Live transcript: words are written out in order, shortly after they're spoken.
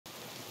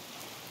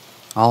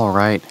All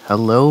right.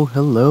 Hello,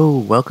 hello.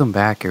 Welcome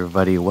back,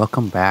 everybody.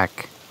 Welcome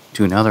back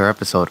to another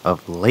episode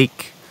of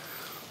Lake.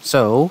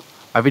 So,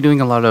 I've been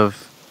doing a lot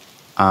of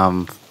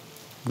um,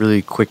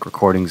 really quick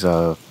recordings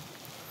of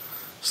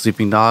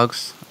Sleeping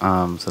Dogs,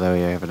 so that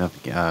way I have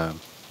enough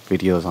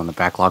videos on the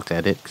backlog to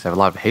edit, because I have a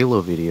lot of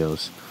Halo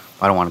videos.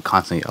 But I don't want to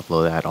constantly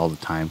upload that all the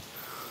time.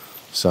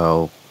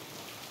 So,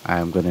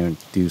 I'm going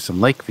to do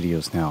some Lake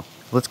videos now.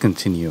 Let's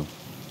continue.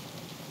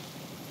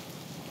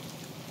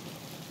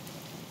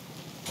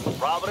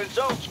 Providence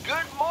Oaks,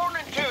 good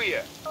morning to you.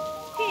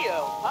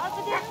 Theo,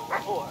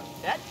 positive or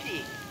that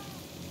cheese?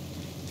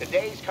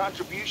 Today's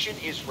contribution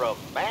is from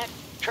Matt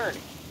Turney.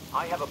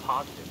 I have a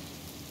positive.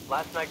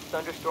 Last night's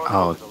thunderstorm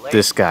Oh, over the lake.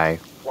 this guy.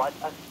 What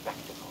a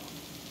spectacle.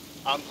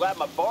 I'm glad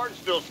my barn's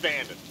still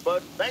standing,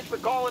 but thanks for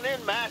calling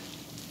in, Matt.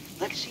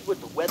 Let's see what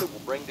the weather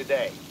will bring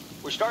today.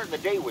 We're starting the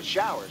day with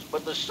showers,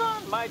 but the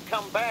sun might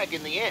come back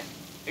in the end.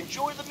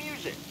 Enjoy the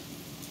music.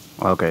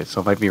 Okay,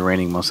 so it might be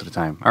raining most of the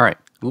time. All right.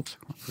 Oops,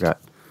 forgot.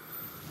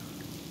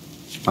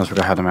 I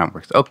forgot how the map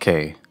works.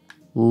 Okay,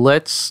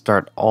 let's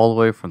start all the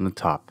way from the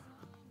top.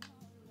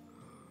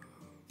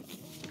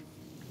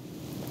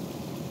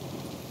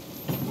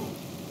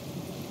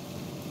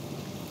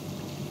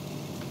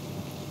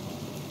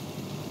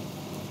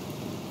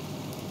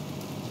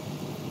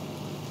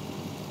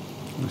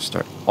 I'm gonna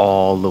start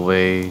all the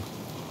way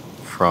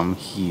from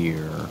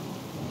here.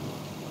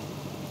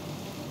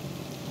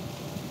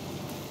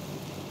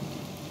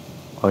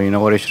 Oh, you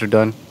know what I should have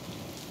done?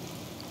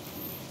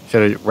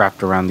 Should have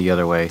wrapped around the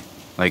other way.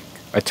 Like,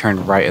 I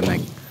turned right in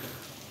like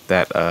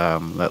that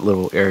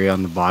little area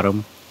on the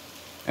bottom,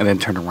 and then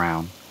turned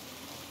around.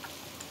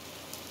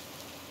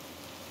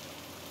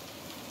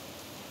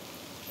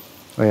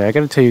 Oh yeah, I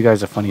gotta tell you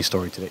guys a funny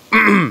story today.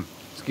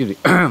 Excuse me.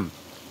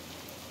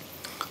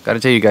 Gotta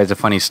tell you guys a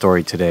funny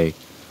story today.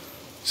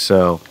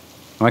 So,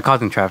 am I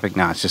causing traffic?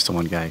 Nah, it's just the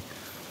one guy.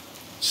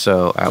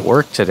 So, at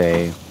work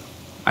today,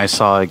 I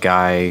saw a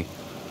guy,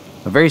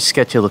 a very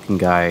sketchy looking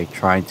guy,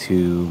 trying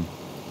to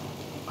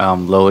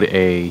load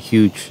a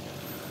huge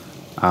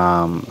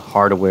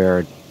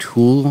hardware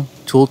tool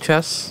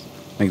chest,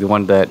 like the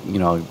one that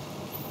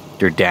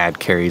your dad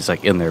carries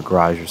like in their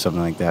garage or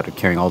something like that, or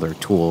carrying all their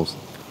tools.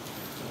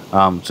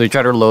 So he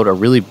tried to load a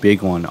really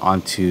big one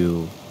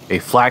onto a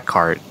flat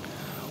cart,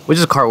 which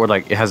is a cart where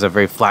like it has a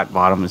very flat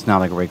bottom. It's not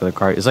like a regular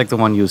cart. It's like the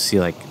one you see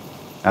like,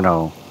 I don't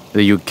know,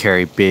 that you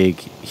carry big,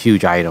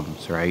 huge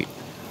items, right?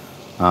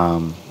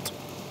 And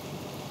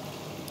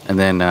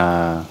then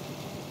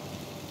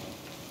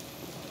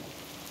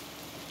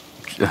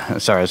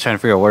sorry, I was trying to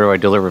figure out where do I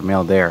deliver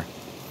mail there.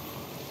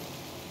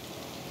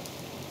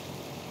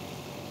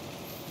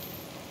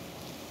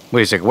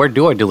 Wait a second, where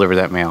do I deliver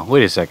that mail?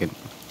 Wait a second.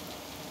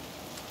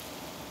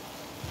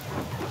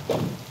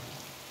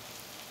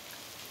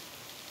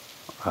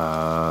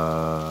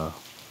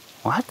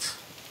 What?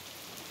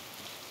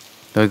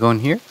 Do I go in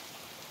here?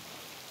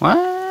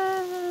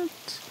 What?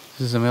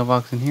 This is a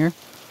mailbox in here?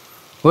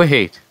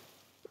 Wait.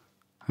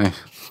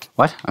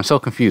 What? I'm so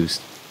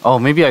confused. Oh,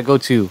 maybe I go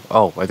to...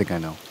 Oh, I think I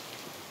know.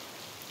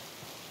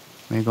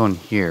 Maybe go in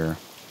here.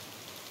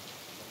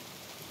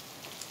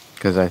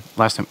 Because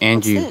last time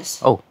Angie... What's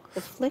this? Oh.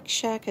 The Flick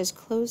Shack has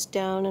closed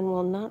down and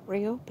will not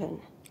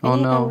reopen. Oh,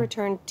 Any no.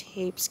 unreturned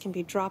tapes can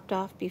be dropped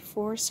off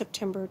before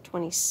September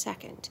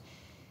 22nd.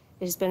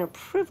 It has been a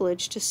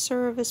privilege to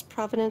serve as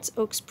Providence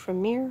Oaks'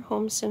 premier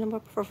home cinema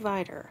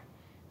provider.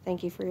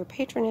 Thank you for your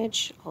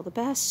patronage. All the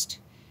best.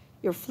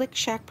 Your Flick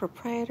Shack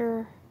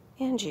proprietor,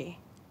 Angie.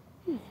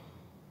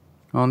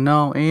 Oh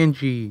no,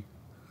 Angie.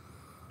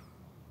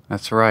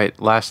 That's right.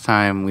 Last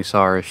time we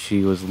saw her,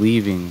 she was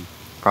leaving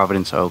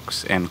Providence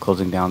Oaks and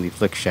closing down the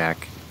Flick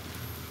Shack.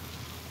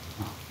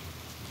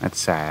 That's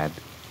sad.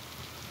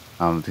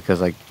 Because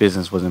like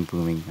business wasn't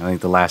booming. I think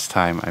the last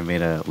time I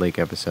made a Lake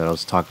episode, I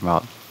was talking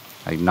about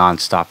like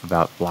non-stop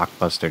about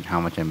Blockbuster and how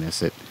much I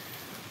miss it.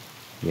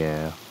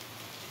 Yeah,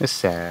 it's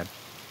sad.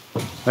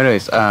 But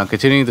anyways,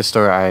 continuing the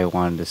story, I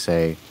wanted to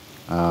say,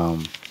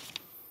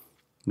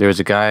 there was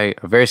a guy,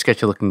 a very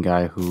sketchy looking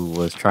guy, who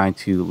was trying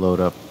to load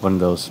up one of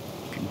those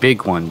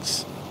big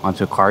ones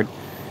onto a cart,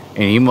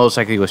 and he most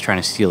likely was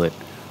trying to steal it.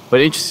 But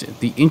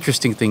the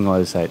interesting thing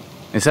was that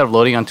instead of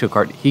loading onto a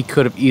cart, he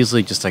could have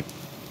easily just like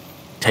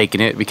taken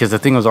it, because the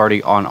thing was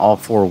already on all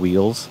four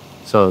wheels.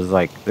 So it was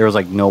like there was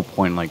like no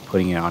point in like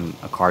putting it on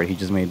a cart. He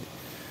just made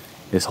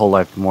his whole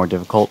life more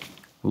difficult.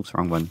 Oops,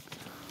 wrong button.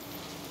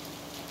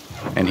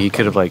 And he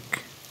could have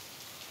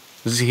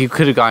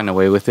gotten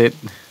away with it,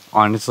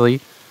 honestly,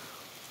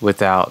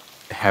 without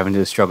having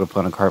to struggle to put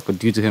on a cart. But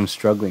due to him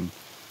struggling,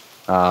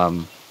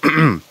 my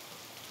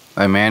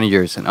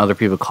managers and other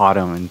people caught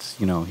him, and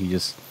he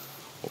just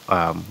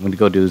went to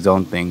go do his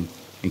own thing.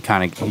 He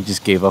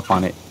just gave up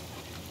on it.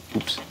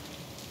 Oops.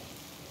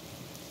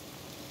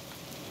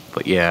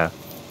 But yeah,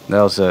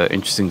 that was an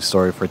interesting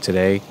story for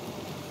today.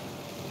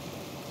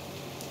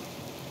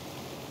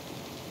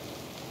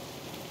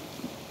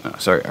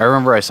 Sorry, I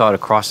remember I saw it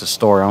across the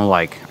store. And I'm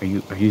like, are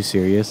you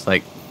serious?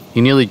 Like, he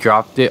nearly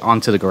dropped it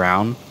onto the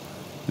ground,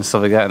 and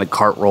stuff like that, and the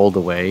cart rolled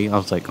away. I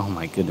was like, oh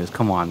my goodness,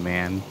 come on,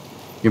 man.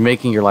 You're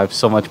making your life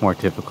so much more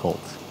difficult.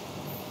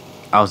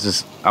 I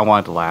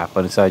wanted to laugh,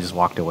 but instead I just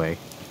walked away.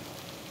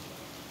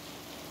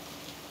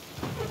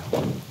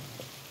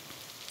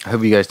 I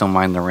hope you guys don't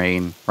mind the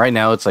rain. Right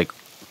now, it's like,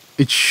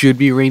 it should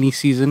be rainy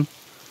season.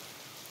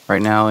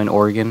 Right now in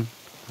Oregon.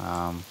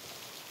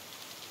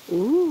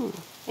 Ooh,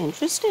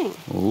 interesting.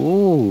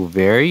 Ooh,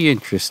 very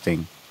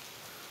interesting.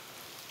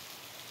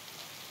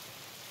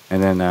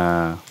 And then,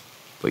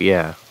 but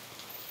yeah.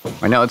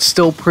 Right now it's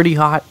still pretty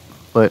hot,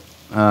 but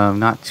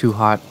not too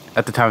hot.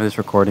 At the time of this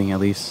recording, at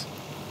least.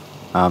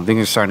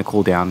 Things are starting to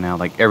cool down now.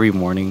 Like every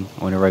morning,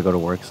 whenever I go to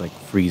work, it's like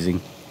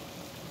freezing.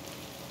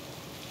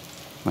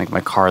 Like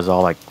my car is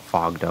all like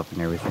fogged up and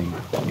everything.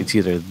 It's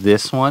either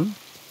this one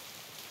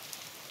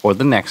or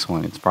the next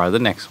one. It's probably the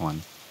next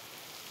one.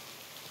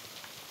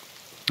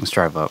 Let's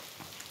drive up.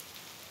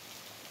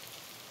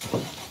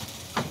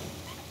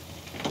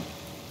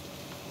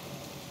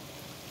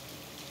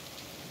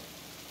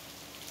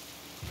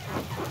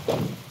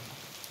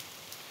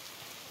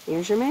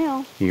 Here's your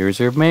mail. Here's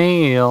your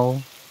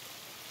mail.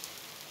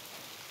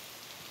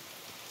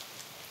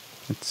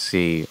 Let's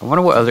see. I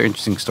wonder what other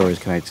interesting stories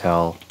can I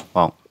tell.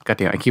 Well,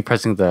 goddamn, I keep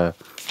pressing the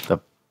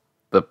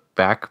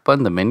back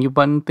button, the menu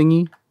button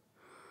thingy.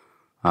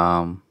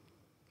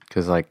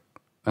 Because like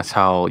that's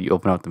how you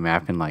open up the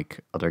map in like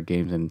other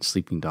games and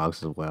Sleeping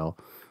Dogs as well.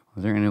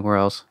 Was there anywhere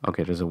else?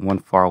 Okay, there's a one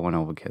far one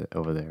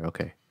over there.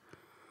 Okay.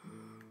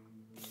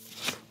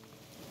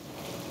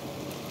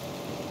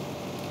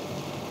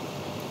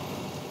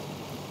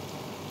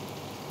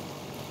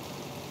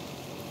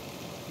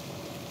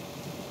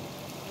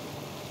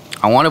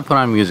 I want to put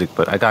on music,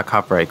 but I got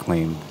copyright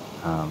claimed.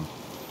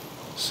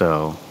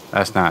 So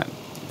that's not.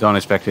 Don't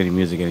expect any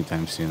music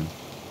anytime soon.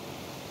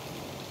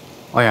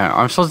 Oh yeah,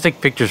 I'm supposed to take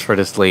pictures for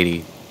this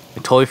lady. I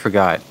totally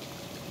forgot.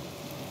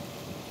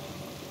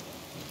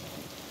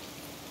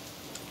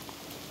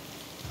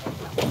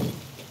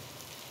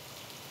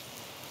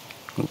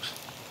 Oops.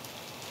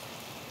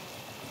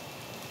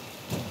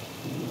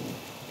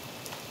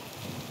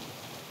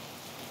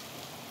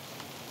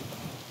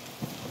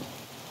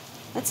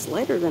 That's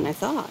lighter than I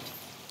thought.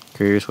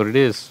 Curious what it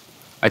is.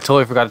 I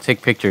totally forgot to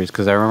take pictures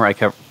because I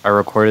remember I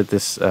recorded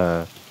this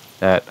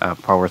that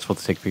part where we're supposed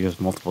to take pictures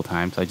multiple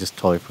times. I just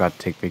totally forgot to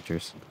take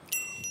pictures.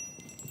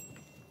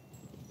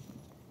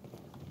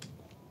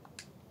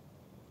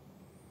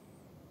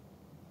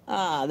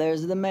 Ah,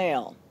 there's the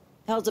mail.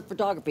 How's the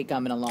photography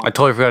coming along? I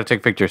totally forgot to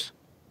take pictures.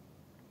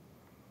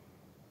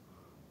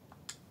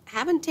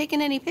 Haven't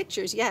taken any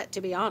pictures yet,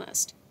 to be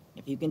honest.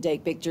 If you can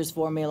take pictures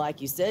for me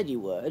like you said you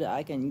would,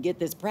 I can get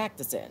this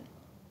practice in.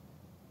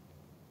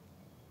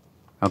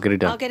 I'll get it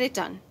done. I'll get it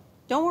done.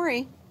 Don't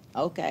worry.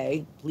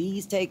 Okay,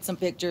 please take some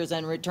pictures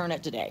and return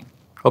it today.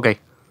 Okay.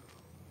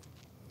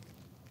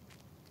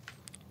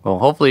 Well,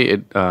 hopefully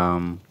it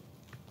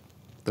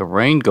the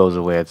rain goes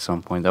away at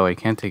some point. That way I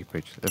can take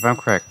pictures. If I'm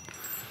correct.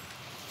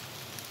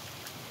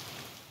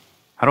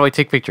 How do I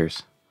take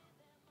pictures?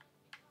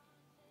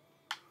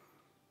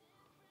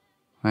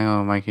 Hang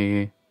on,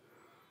 Mikey.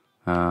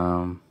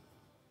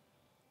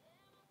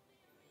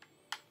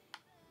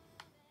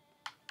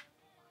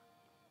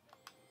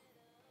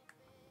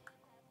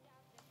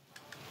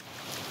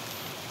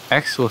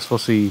 X was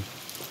supposed to be...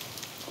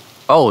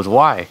 Oh, it's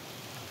Y.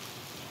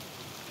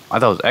 I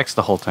thought it was X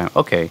the whole time.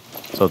 Okay,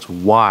 so it's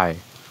Y.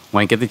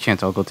 When I get the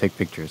chance, I'll go take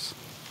pictures.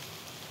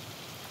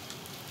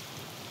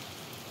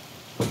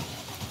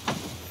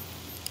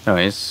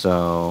 Anyways,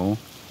 so...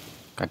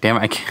 God damn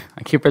it,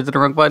 I keep pressing the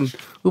wrong button.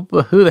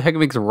 Who the heck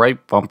makes a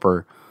right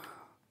bumper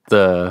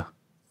the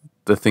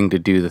thing to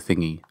do the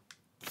thingy?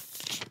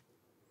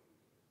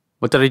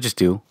 What did I just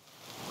do?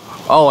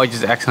 Oh, I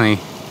just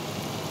accidentally...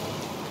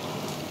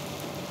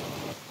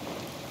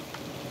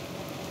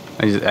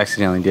 I just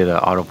accidentally did an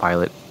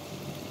autopilot.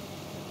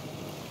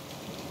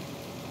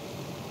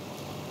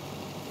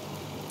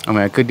 I mean,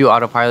 I could do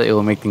autopilot. It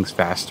will make things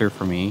faster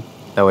for me.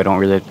 That way I don't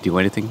really have to do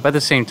anything. But at the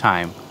same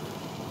time,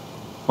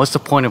 what's the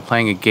point of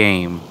playing a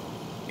game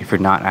if you're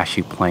not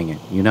actually playing it,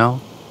 you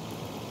know?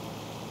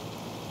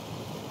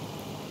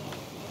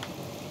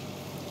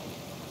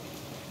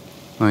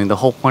 I mean, the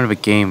whole point of a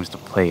game is to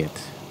play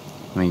it.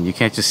 I mean, you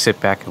can't just sit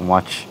back and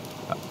watch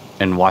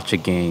a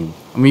game.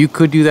 I mean, you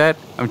could do that.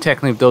 I mean,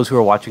 technically, those who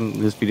are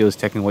watching this video is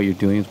technically what you're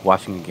doing is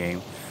watching a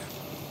game.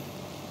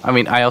 I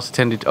mean, I also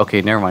tend to...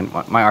 Okay, never mind.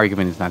 My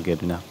argument is not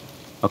good enough.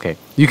 Okay,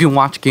 you can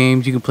watch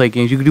games, you can play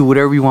games, you can do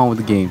whatever you want with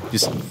the game.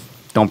 Just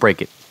don't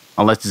break it.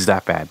 Unless it's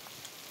that bad.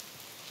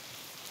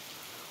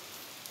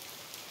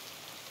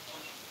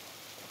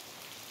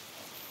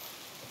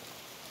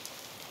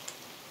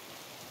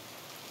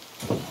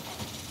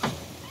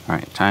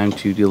 Alright, time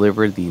to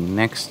deliver the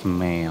next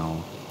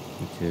mail,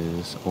 which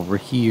is over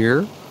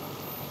here.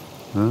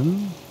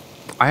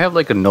 I have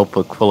like a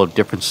notebook full of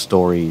different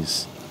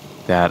stories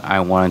that I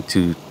wanted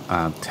to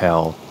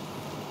tell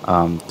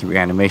through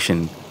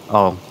animation.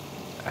 Oh,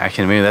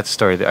 actually, maybe that's a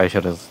story that I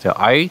should have tell.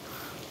 I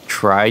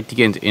tried to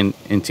get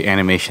into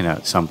animation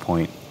at some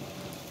point.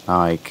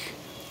 Like,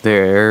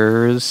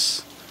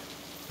 there's...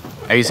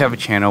 I used to have a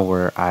channel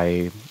where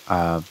I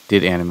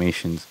did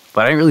animations,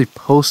 but I didn't really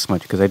post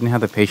much because I didn't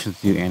have the patience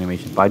to do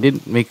animations. But I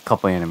did make a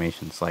couple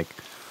animations. Like,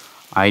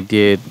 I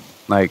did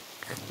like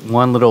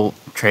one little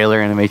trailer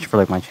animation for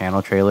like my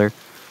channel trailer.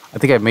 I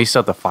think I maced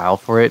out the file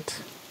for it.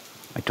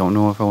 I don't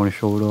know if I want to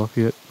show it off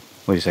yet.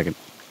 Wait a second.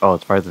 Oh,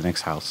 it's part of the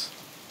next house.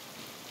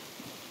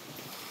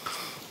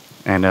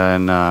 And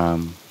then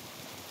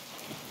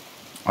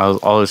all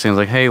those things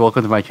like, hey,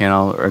 welcome to my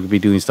channel. Or I could be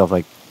doing stuff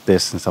like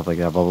this and stuff like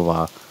that, blah, blah,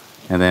 blah.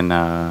 And then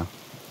that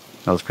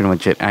was pretty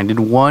much it. And I did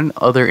one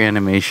other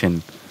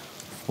animation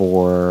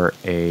for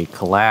a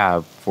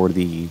collab for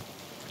the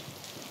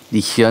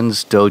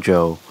Hyun's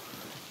Dojo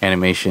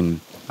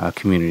animation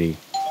community,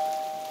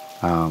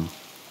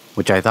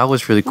 which I thought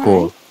was really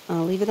cool. Right.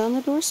 I'll leave it on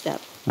the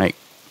doorstep. Like,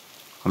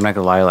 I'm not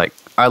gonna lie, like,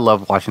 I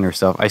love watching her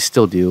stuff. I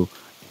still do.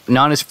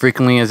 Not as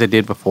frequently as I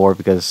did before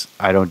because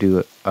I don't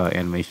do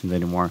animations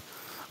anymore.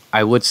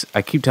 I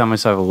keep telling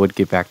myself I would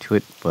get back to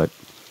it, but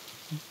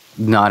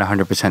not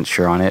 100%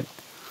 sure on it.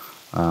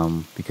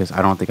 Because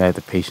I don't think I have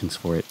the patience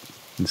for it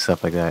and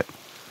stuff like that.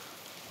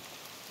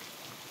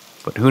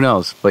 But who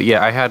knows? But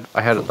yeah,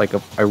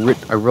 I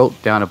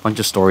wrote down a bunch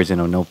of stories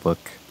in a notebook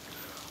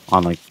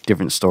on like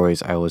different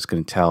stories I was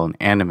gonna tell and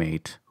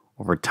animate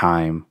over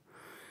time,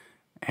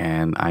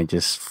 and I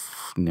just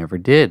never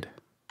did.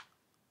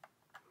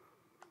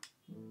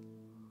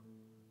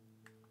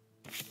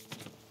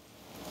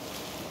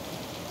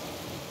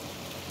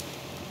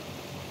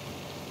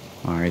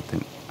 All right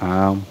then.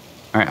 All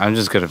right, I'm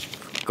just gonna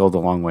go the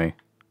long way.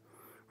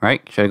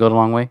 Right? Should I go the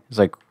long way? It's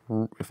like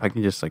if I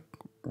can just like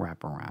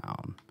wrap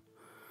around.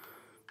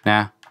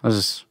 Nah, let's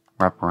just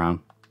wrap around.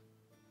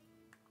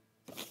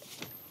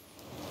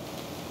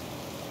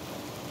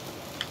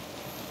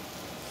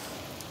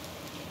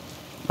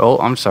 Oh,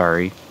 I'm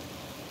sorry.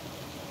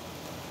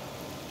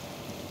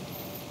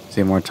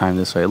 Say more time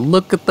this way.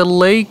 Look at the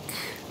lake.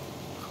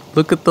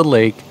 Look at the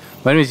lake.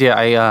 But anyways,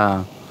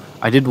 yeah,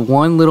 I did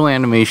one little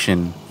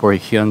animation for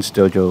Hyun's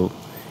Dojo.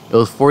 It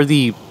was for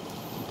the,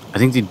 I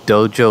think the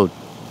Dojo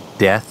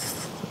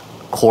Death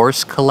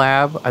Course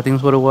collab, I think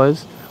is what it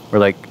was. Where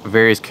like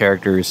various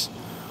characters,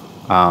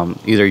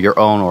 either your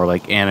own or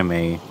like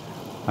anime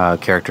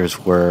characters,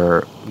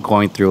 were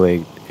going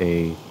through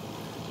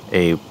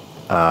a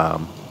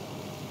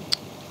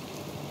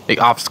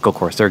obstacle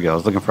course. There you go. I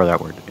was looking for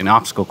that word. An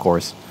obstacle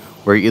course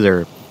where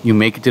either you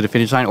make it to the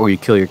finish line or you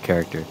kill your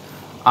character.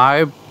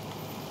 I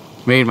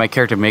made my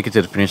character make it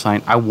to the finish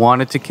line. I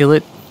wanted to kill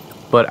it,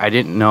 but I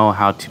didn't know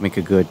how to make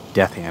a good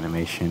death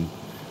animation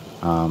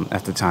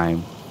at the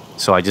time,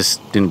 so I just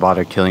didn't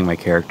bother killing my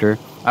character.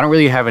 I don't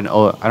really have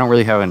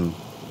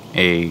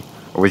a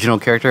original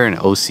character, an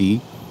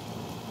OC,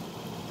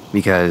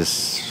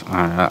 because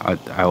I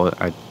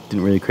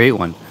didn't really create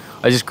one.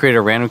 I just created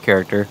a random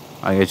character.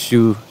 I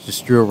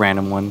just drew a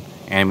random one,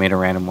 animated a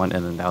random one,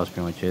 and then that was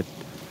pretty much it.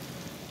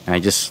 And I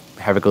just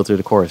have it go through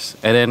the course.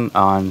 And then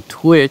on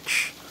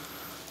Twitch,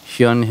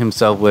 Hyun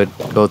himself would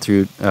go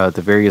through the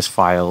various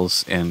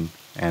files and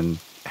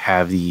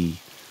have the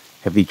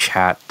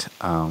chat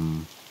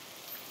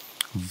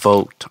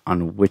vote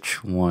on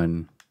which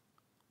one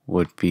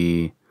would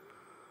be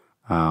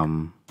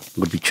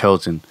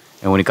chosen.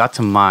 And when it got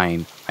to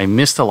mine, I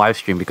missed the live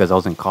stream because I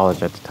was in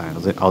college at the time.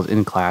 I was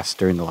in class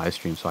during the live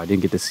stream, so I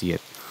didn't get to see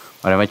it.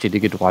 But I eventually did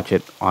get to watch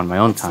it on my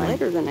own time.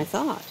 It's later than I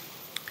thought.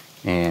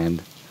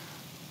 And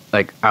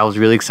like, I was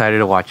really excited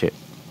to watch it.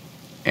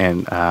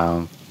 And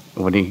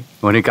when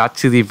it got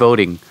to the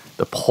voting,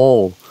 the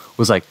poll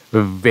was like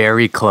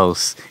very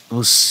close. It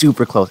was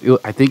super close.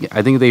 I think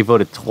they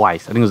voted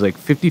twice. I think it was like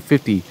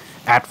 50-50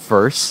 at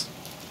first.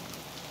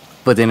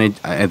 But then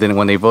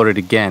when they voted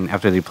again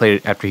after he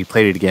played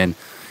it again,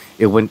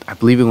 it went. I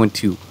believe it went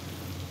to,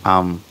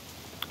 I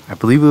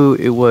believe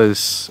it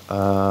was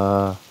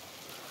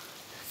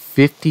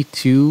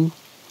 52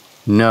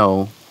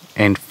 no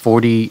and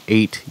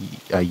 48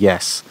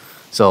 yes.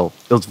 So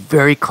it was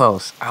very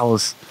close. I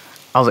was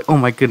like, oh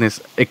my goodness,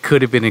 it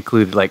could have been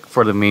included like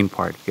for the main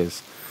part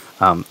because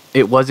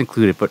it was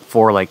included, but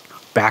for like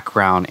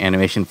background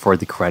animation for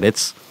the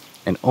credits.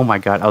 And oh my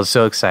god, I was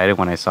so excited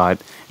when I saw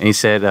it. And he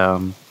said,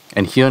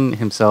 and Hyun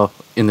himself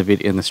in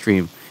the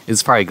stream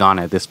is probably gone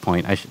at this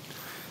point.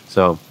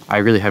 So I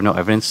really have no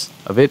evidence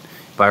of it.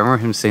 But I remember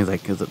him saying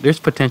like, "There's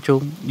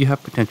potential. You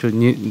have potential.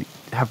 You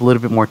have a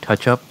little bit more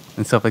touch up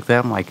and stuff like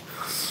that." I'm like,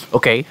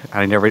 okay.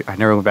 I never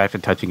went back to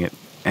touching it,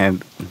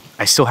 and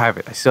I still have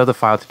it. I still have the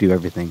file to do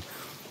everything.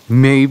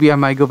 Maybe I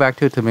might go back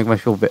to it to make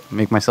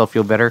myself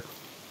feel better.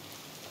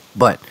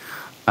 But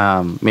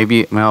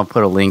maybe I'll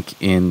put a link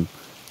in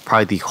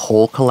probably the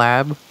whole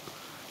collab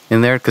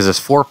in there because there's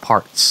 4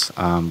 parts.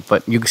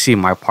 But you can see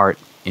my part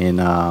in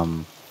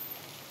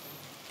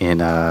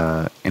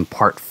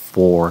part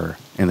 4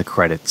 in the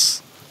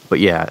credits. But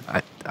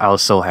yeah, I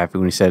was so happy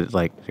when he said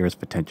like there was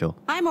potential.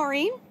 Hi,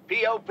 Maureen.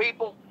 P.O.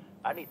 people,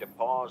 I need to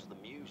pause the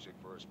music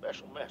for a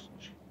special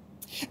message.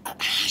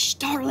 Hush,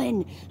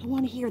 darling. I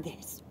want to hear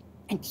this.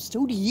 And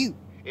so do you.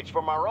 It's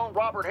from our own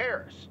Robert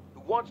Harris, who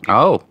who wants to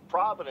Oh. keep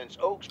Providence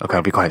Oaks Okay,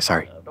 I'll be pretty. quiet.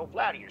 Sorry. Don't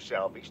flatter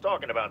yourself. He's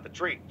talking about the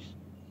trees.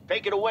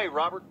 Take it away,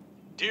 Robert.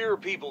 Dear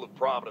people of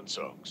Providence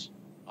Oaks,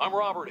 I'm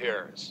Robert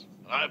Harris,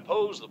 and I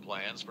oppose the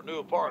plans for new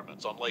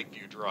apartments on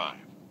Lakeview Drive.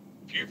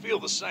 If you feel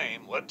the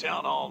same, let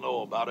Town Hall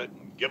know about it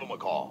and give them a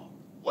call.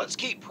 Let's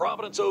keep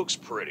Providence Oaks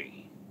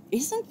pretty.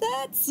 Isn't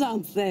that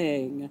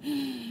something?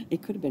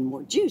 It could have been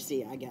more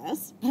juicy, I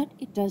guess, but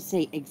it does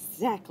say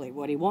exactly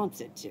what he wants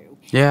it to.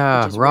 Yeah,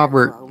 Which is rare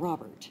Robert. for our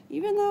Robert.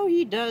 Even though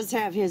he does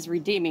have his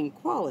redeeming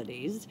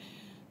qualities,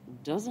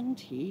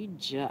 doesn't he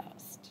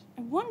just?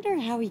 I wonder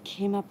how he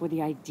came up with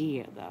the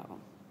idea, though.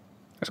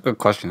 That's a good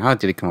question. How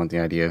did he come up with the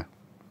idea?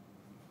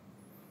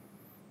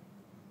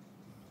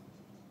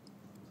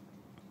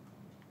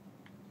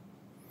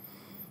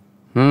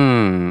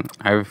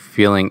 I have a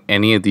feeling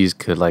any of these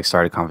could like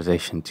start a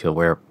conversation to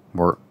where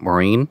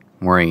Maureen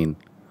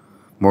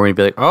would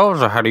be like, "Oh,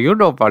 so how do you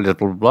know about it?"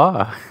 Blah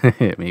blah.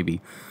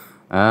 Maybe.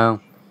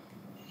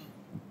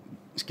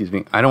 Excuse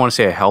me. I don't want to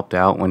say I helped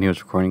out when he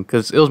was recording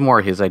because it was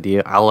more his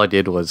idea. All I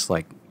did was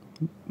like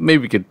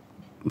maybe we could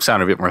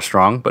sound a bit more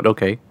strong, but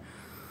okay.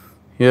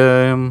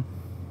 Yeah.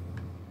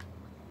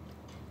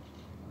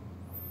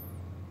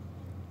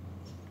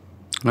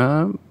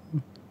 I'll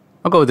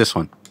go with this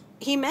one.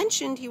 He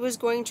mentioned he was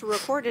going to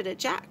record it at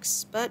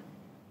Jack's, but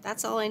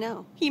that's all I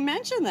know. He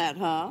mentioned that,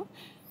 huh?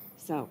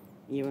 So,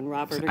 you and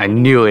Robert are I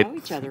getting knew to it. know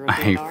each other a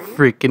I bit, are you?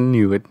 freaking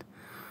knew it.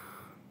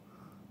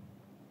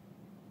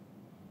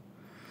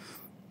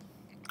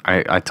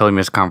 I told him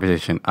this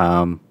conversation.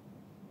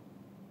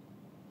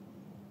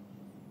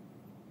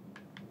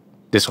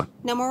 This one.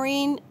 Now,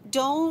 Maureen,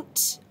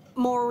 don't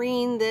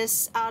Maureen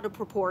this out of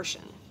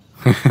proportion.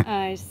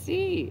 I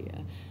see.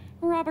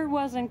 Robert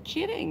wasn't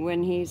kidding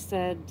when he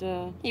said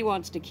he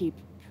wants to keep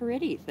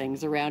pretty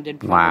things around in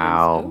Providence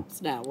Wow.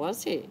 Oaks now,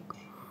 was he?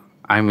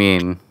 I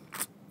mean,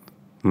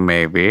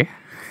 maybe.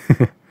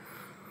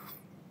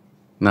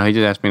 No, he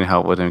just asked me to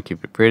help with him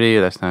keep it pretty.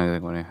 That's not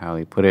exactly how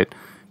he put it.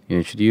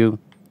 Neither should you.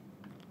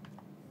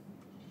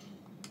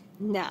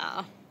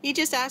 Nah, he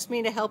just asked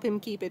me to help him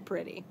keep it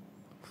pretty.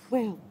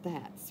 Well,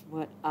 that's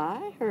what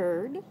I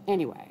heard.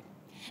 Anyway,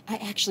 I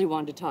actually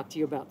wanted to talk to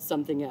you about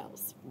something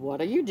else.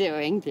 What are you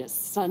doing this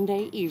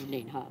Sunday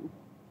evening, hon?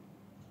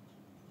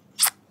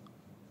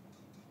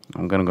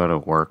 I'm gonna go to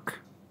work.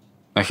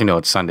 Actually, no,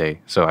 it's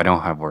Sunday, so I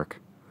don't have work.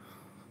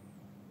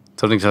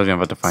 Something tells me I'm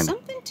about to find it.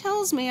 Something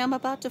tells me I'm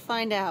about to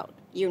find out.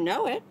 You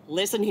know it.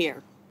 Listen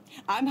here.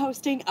 I'm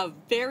hosting a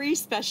very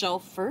special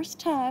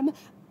first-time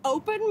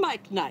open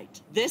mic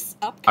night this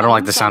upcoming I don't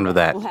like the sound of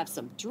Sunday. that. We'll have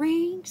some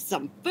drinks,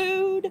 some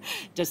food,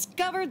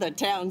 discover the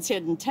town's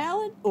hidden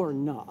talent, or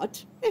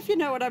not, if you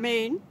know what I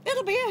mean.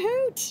 It'll be a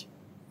hoot.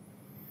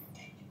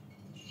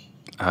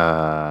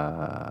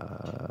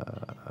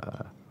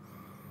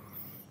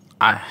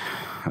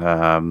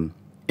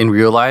 In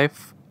real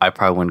life, I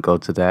probably wouldn't go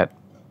to that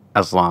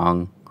as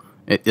long,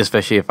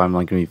 especially if I'm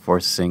like gonna be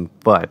forced to sing.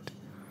 But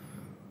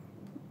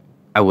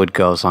I would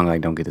go as long as I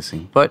don't get to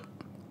sing. But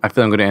I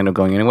feel I'm gonna end up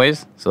going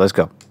anyways. So let's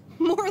go.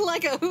 More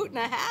like a hoot and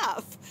a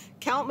half.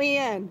 Count me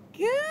in.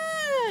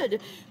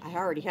 Good. I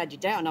already had you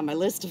down on my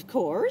list, of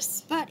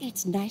course, but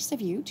it's nice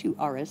of you to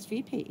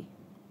RSVP.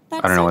 I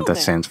don't know what that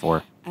That's stands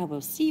for. I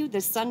will see you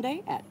this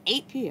Sunday at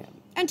 8 p.m.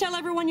 And tell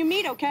everyone you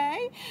meet,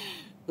 okay?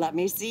 Let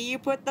me see you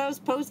put those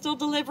postal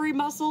delivery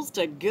muscles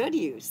to good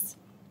use.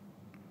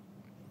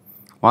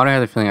 Why do I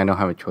have the feeling I don't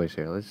have a choice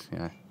here?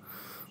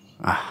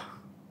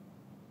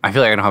 I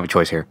feel like I don't have a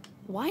choice here.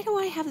 Why do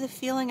I have the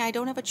feeling I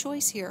don't have a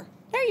choice here?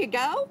 There you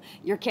go.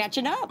 You're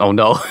catching up. Oh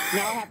no.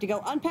 Now I have to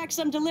go unpack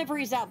some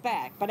deliveries out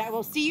back, but I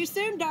will see you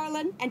soon,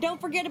 darling. And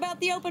don't forget about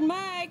the open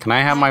mic. Can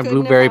I have I my couldn't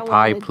if blueberry I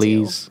pie, wanted to.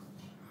 please?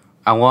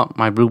 I want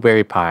my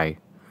blueberry pie.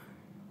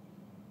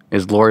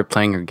 Is Lori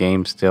playing her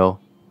game still?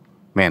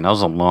 Man, that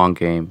was a long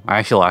game. I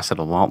actually lasted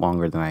a lot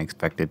longer than I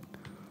expected.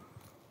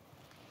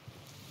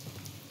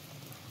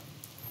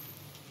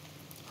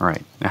 All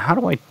right, now how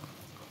do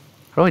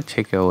I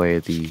take away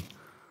the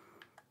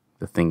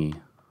thingy?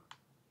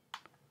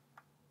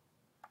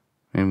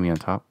 Maybe on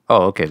top.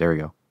 Oh, okay, there we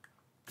go.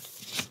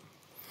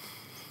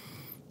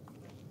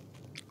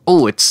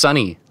 Oh, it's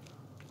sunny.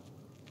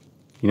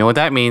 You know what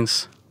that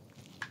means?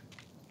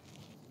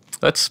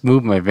 Let's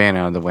move my van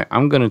out of the way.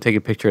 I'm gonna take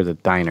a picture of the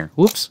diner.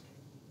 Whoops.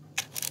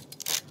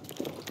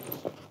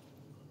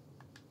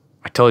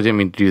 I totally didn't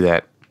mean to do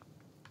that.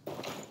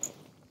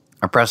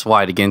 I pressed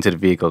Y to get into the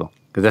vehicle.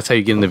 Because that's how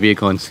you get in the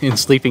vehicle in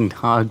Sleeping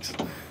Dogs.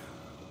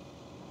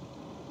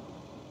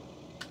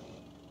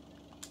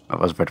 I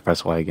was about to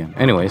press Y again.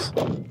 Anyways.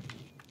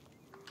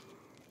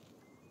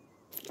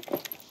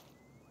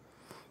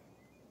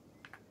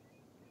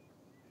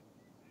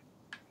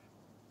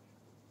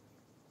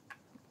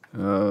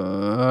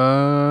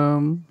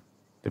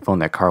 The phone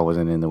that car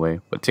wasn't in the way,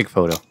 but take a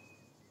photo.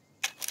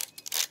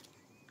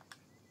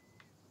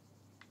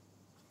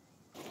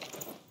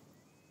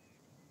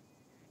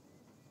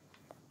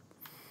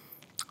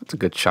 That's a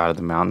good shot of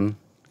the mountain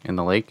and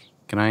the lake.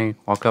 Can I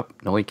walk up?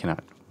 No, we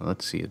cannot.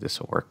 Let's see if this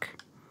will work.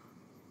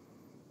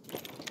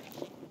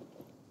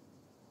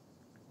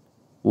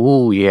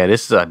 Ooh, yeah,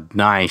 this is a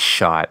nice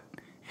shot.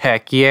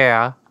 Heck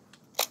yeah.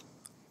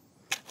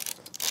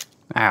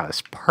 That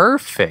was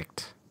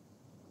perfect.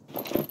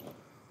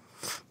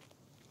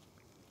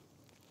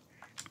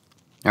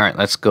 All right,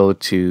 let's go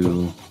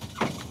to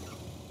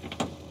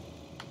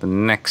the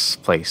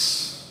next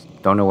place.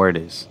 Don't know where it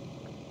is.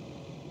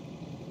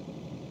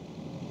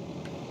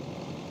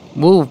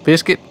 Move,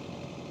 biscuit.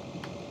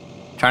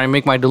 Trying to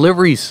make my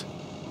deliveries.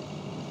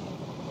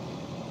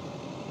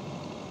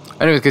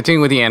 Anyways,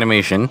 continuing with the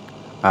animation.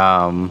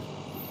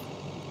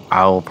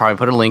 I'll probably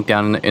put a link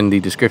down in the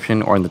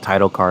description or in the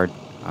title card,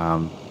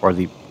 or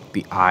the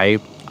eye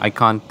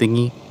icon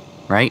thingy,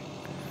 right?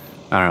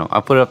 I don't know.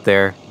 I'll put it up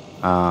there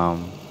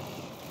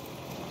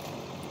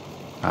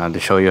to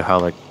show you how,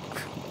 like,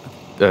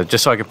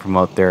 just so I can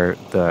promote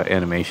the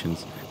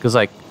animations, because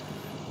like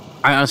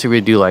I honestly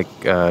really do like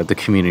the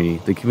community.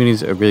 The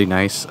communities are really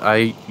nice.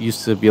 I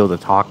used to be able to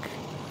talk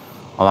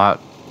a lot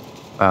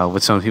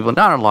with some people,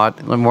 not a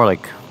lot, more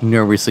like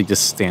nervously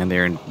just stand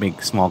there and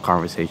make small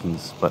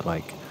conversations, but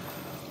like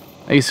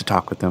I used to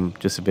talk with them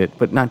just a bit,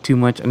 but not too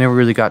much. I never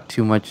really got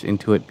too much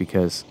into it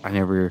because I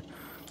never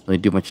really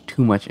do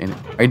too much in it.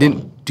 I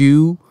didn't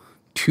do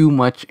too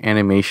much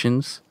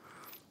animations,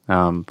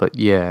 but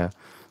yeah,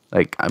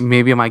 like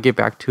maybe I might get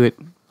back to it.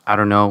 I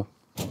don't know.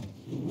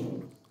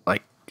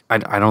 Like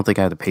I don't think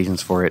I have the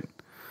patience for it.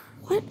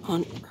 What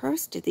on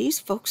earth did these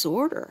folks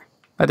order?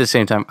 At the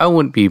same time, I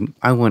wouldn't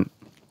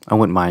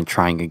mind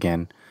trying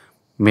again.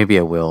 Maybe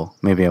I will.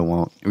 Maybe I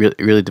won't. It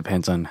really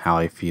depends on how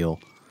I feel.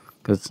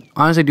 Because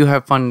honestly, I do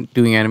have fun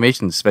doing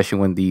animations, especially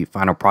when the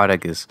final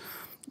product is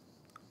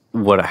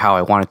how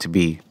I want it to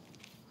be.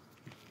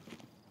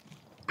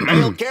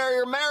 Mail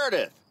carrier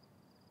Meredith.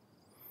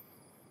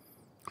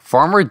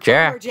 Farmer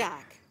Jack. Or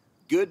Jack.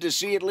 Good to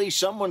see at least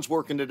someone's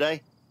working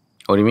today.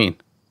 What do you mean?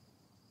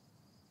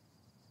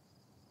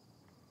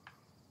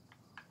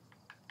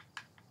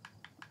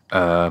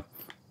 As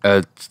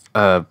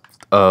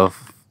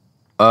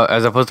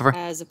opposed to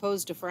As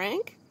opposed to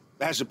Frank?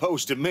 As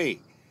opposed to me.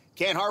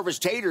 Can't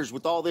harvest taters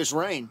with all this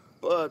rain.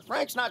 But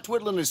Frank's not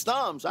twiddling his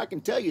thumbs, I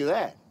can tell you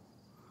that.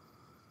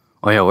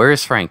 Oh yeah, where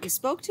is Frank? You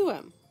spoke to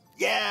him.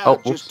 Yeah,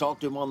 Oh, just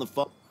talked to him on the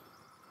phone.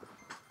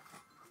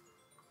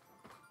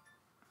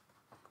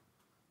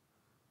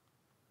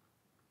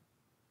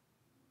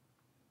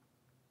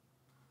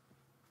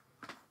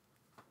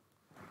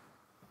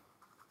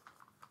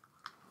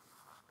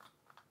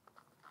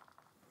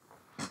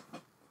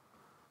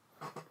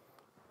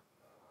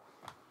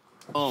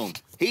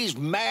 He's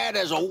mad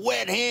as a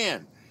wet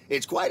hen.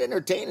 It's quite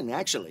entertaining,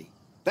 actually.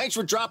 Thanks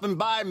for dropping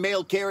by,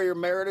 mail carrier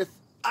Meredith.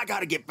 I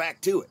gotta get back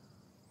to it.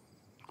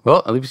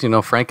 Well, at least you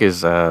know Frank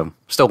is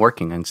still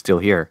working and still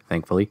here,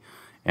 thankfully.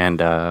 And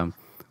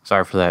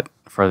sorry for that.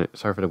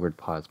 Sorry for the weird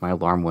pause. My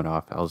alarm went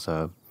off.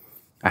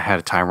 I had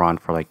a timer on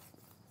for like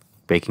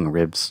baking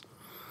ribs.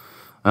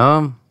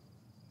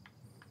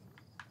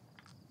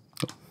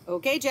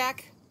 Okay,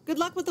 Jack. Good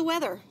luck with the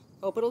weather.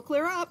 Hope it'll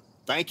clear up.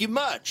 Thank you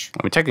much.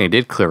 I mean, technically, it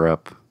did clear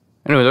up.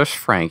 Anyway, there's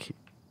Frank.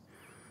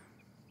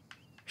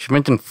 She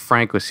mentioned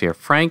Frank was here.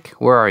 Frank,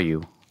 where are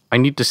you? I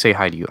need to say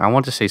hi to you. I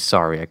want to say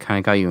sorry. I kind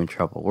of got you in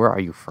trouble. Where are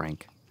you,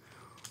 Frank?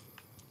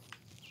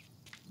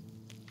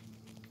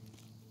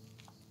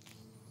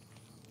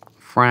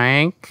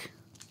 Frank?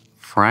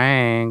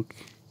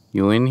 Frank?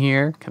 You in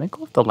here? Can I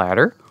go up the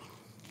ladder?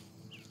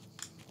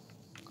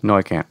 No,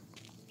 I can't.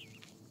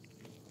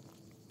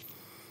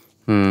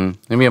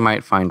 Maybe I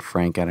might find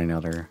Frank at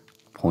another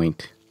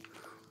point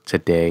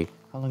today.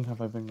 How long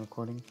have I been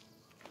recording?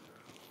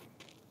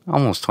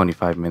 Almost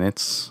 25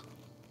 minutes.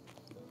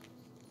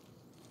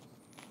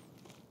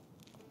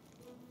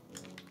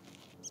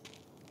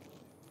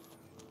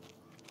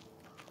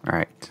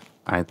 Alright.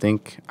 I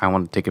think I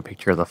want to take a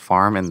picture of the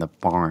farm and the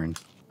barn.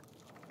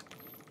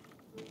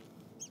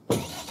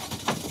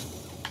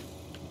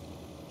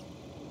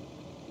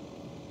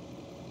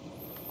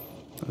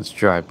 Let's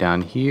drive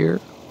down here.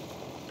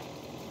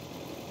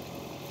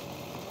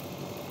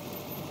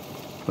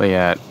 But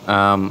yeah,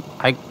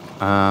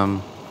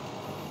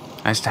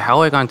 as to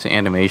how I got into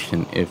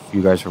animation, if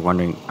you guys were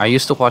wondering, I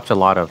used to watch a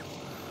lot of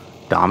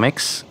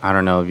Domix. I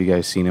don't know if you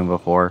guys seen him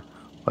before,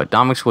 but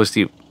Domix was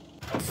the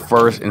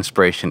first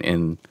inspiration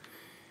in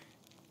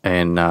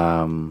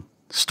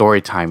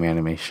storytime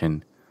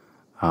animation.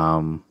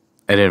 And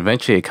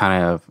eventually it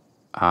kind of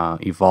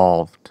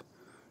evolved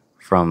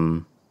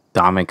from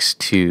Domix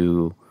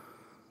to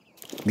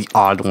the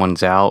Odd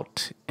Ones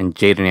Out and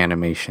Jaden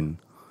Animation.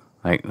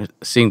 Like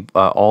seeing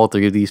all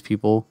three of these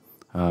people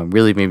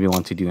really made me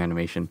want to do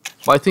animation.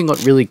 But I think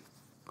what really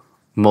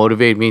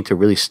motivated me to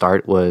really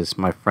start was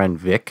my friend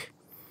Vic.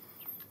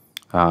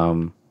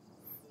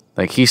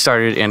 Like he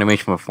started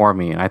animation before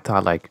me, and I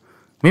thought like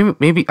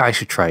maybe I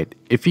should try it.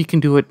 If he can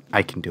do it,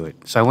 I can do it.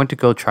 So I went to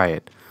go try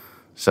it.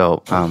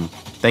 So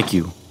thank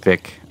you,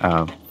 Vic,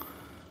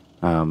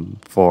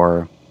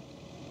 for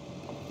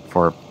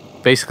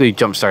basically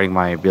jump starting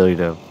my ability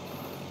to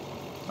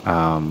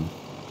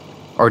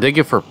or thank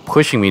you for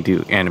pushing me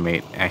to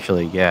animate,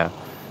 actually, yeah.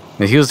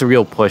 And he was the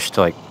real push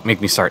to like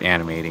make me start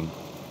animating.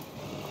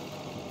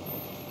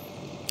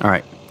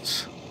 Alright,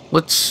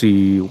 let's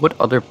see. What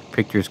other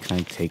pictures can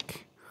I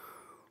take?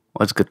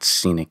 What's a good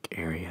scenic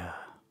area?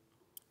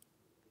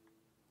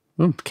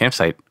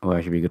 Campsite. Oh,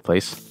 that should be a good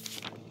place.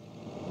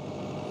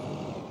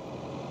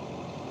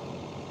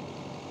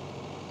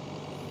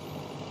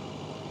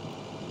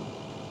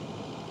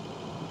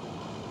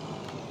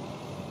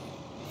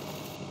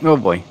 Oh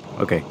boy.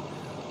 Okay.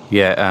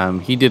 Yeah,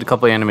 he did a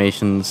couple of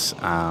animations.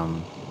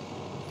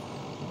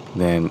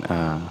 Then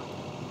I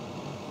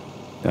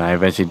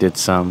eventually did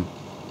some.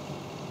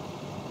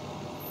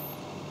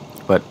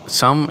 But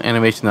some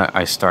animation that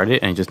I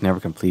started and just never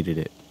completed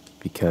it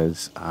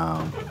because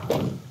I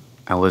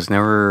was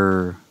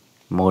never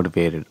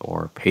motivated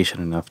or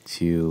patient enough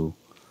to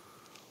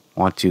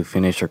want to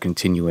finish or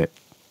continue it.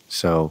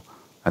 So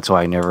that's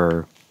why I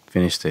never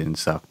finished it and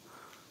stuff.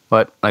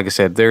 But like I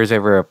said, if there's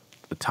ever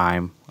a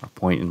time or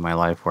point in my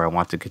life where I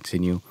want to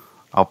continue,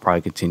 I'll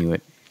probably continue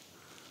it.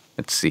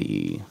 Let's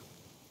see.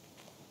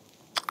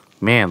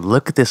 Man,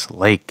 look at this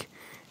lake.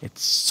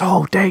 It's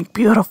so dang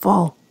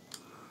beautiful.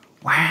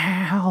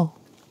 Wow.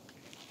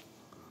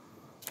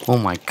 Oh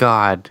my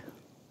god.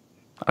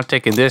 I'm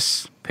taking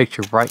this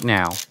picture right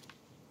now.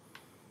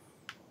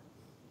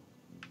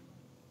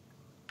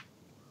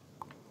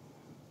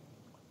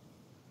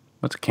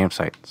 What's a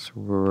campsite? It's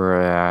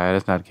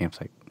not a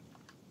campsite.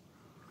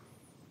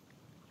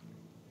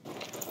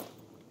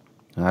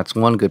 Now, that's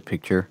one good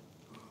picture.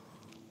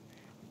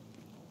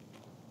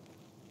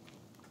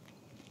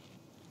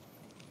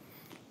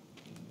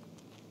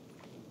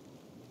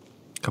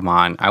 Come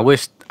on. I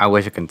wish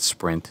I could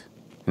sprint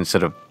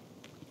instead of,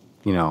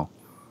 you know,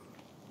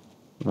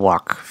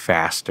 walk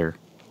faster.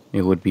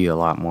 It would be a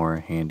lot more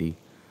handy.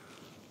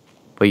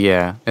 But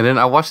yeah, and then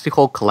I watched the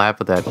whole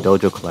collab of that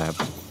dojo collab,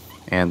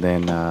 and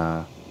then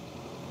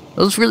it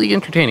was really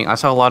entertaining. I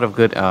saw a lot of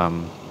good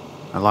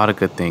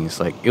things.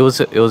 Like it was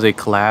a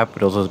collab,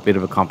 but it was a bit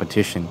of a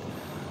competition.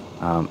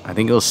 I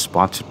think it was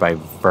sponsored by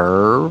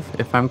Verve,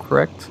 if I'm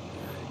correct,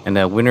 and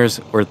the winners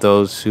were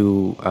those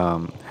who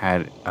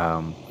had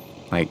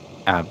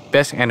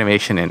best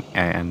animation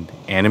and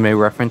anime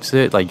reference to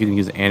it. Like you can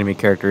use anime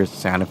characters,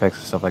 sound effects,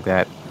 and stuff like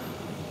that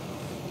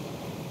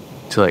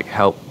to like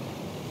help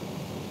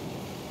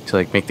to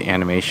like make the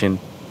animation.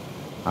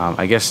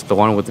 I guess the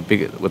one with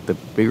the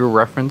bigger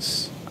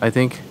reference, I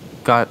think,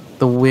 got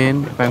the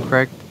win, if I'm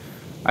correct.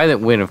 I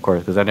didn't win, of course,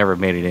 because I never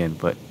made it in,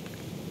 but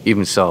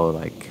even so,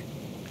 like,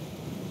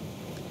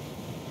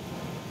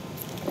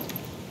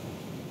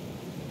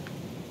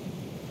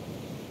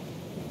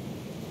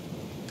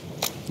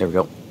 there we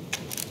go.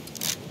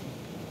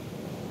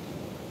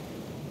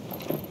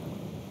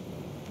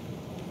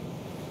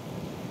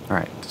 All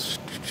right.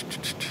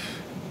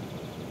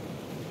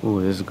 Ooh,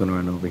 this is gonna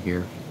run over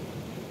here.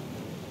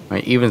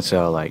 Right, even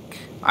so, like,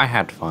 I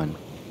had fun.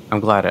 I'm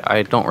glad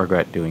I don't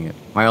regret doing it.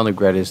 My only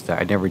regret is that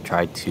I never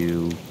tried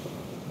to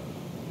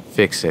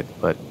fix it,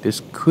 but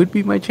this could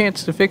be my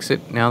chance to fix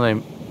it now that I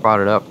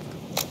brought it up.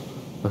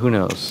 But who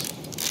knows?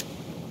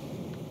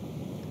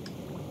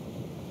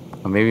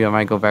 Or maybe I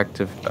might go back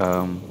to,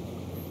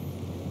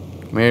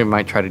 maybe I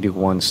might try to do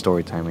one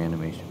story time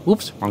animation.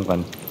 Oops, wrong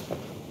button.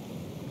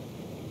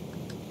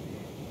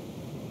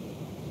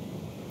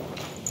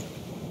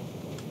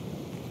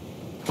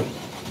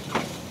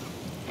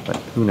 But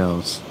who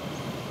knows?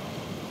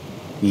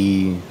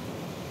 The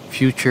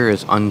future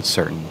is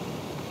uncertain.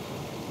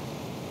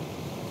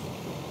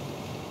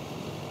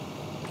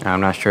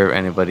 I'm not sure if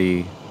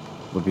anybody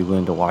would be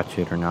willing to watch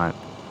it or not.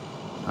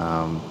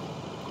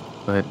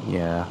 But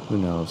yeah, who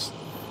knows?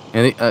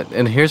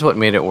 And here's what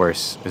made it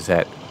worse is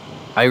that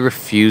I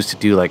refuse to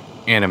do like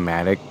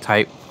animatic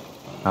type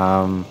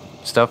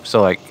stuff.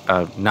 So like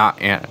how can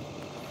I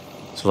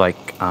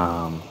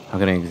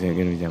give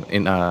an example?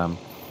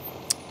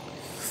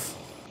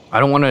 I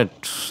don't want to.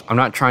 I'm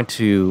not trying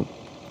to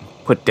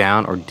put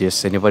down or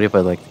diss anybody,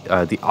 but like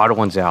the Odd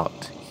One's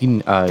Out.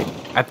 He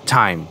at the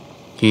time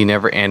he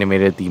never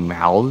animated the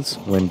mouths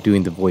when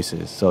doing the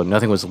voices, so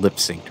nothing was lip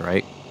synced,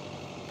 right?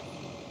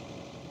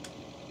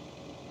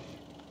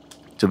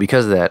 So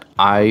because of that,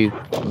 I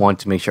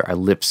wanted to make sure I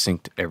lip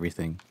synced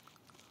everything.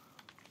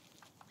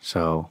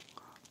 So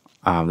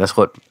that's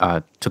what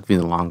took me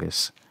the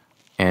longest.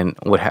 And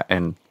what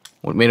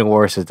made it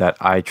worse is that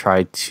I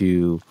tried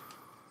to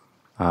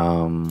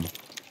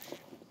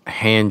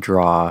hand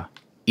draw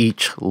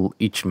each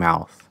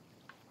mouth,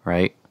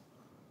 right?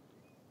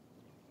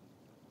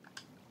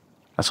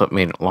 That's what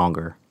made it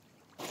longer.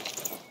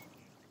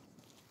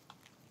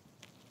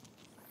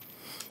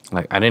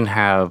 Like I didn't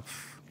have.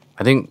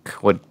 I think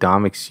what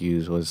Domix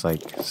used was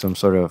like some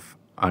sort of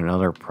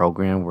another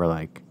program where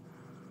like,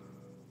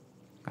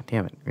 god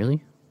damn it,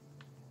 really?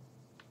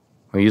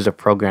 We use a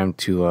program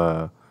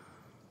to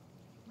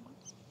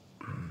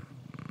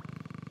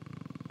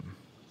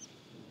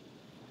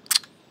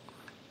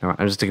no,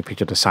 I'm just taking a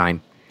picture of the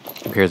sign.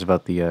 Who cares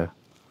about the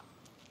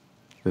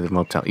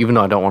motel? Even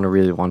though I don't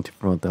really want to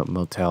promote the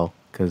motel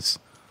because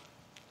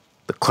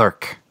the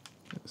clerk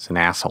is an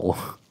asshole.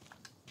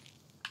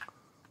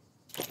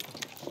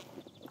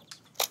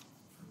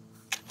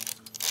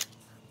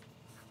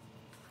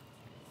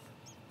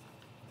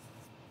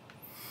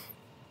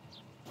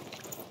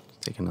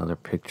 Take another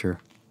picture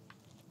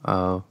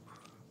of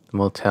the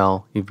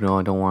motel, even though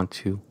I don't want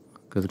to,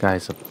 because the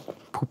guy's a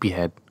poopy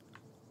head.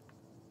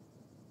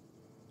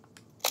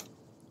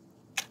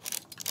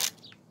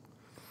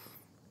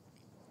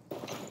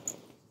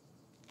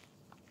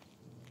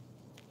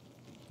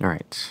 All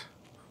right.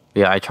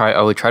 Yeah,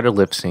 I would try to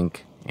lip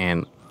sync,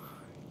 and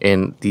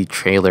in the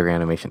trailer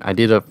animation, I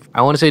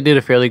want to say I did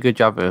a fairly good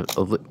job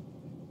of lip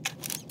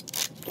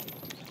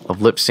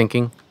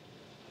syncing.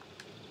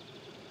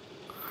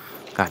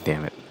 God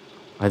damn it.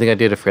 I think I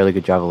did a fairly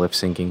good job of lip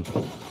syncing.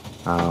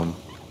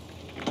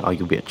 Oh,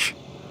 you bitch.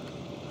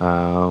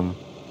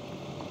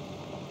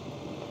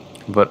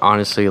 But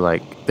honestly,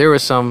 like, there were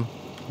some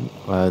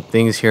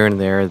things here and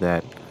there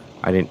that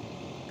I didn't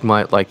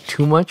like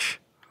too much.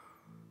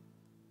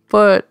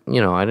 But,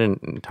 you know, I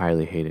didn't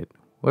entirely hate it.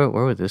 Where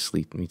would this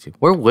lead me to?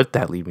 Where would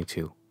that lead me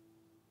to?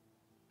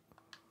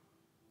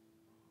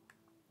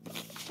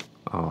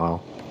 Oh,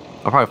 well.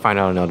 I'll probably find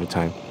out another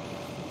time.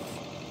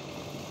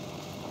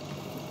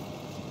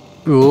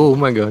 Oh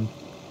my god.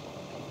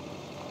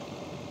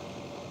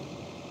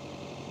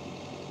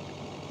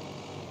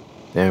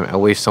 Damn, I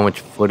waste so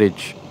much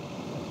footage.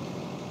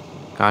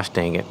 Gosh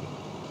dang it.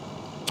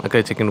 I could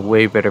have taken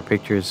way better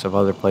pictures of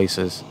other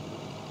places.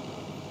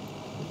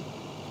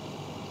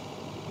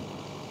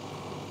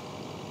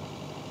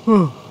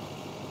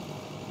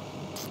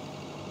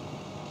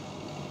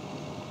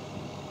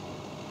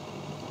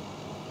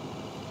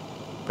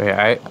 But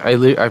yeah, I've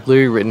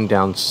literally written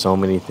down so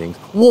many things.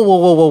 Whoa, whoa,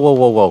 whoa, whoa, whoa,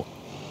 whoa, whoa.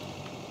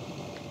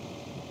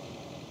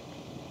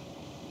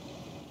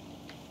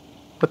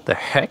 What the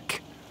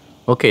heck?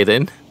 Okay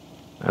then.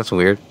 That's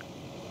weird.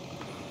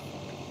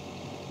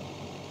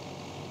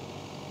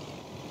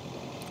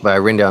 But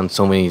I've written down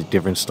so many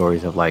different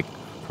stories of, like,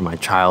 from my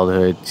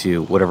childhood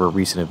to whatever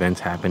recent events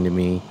happened to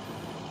me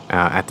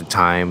at the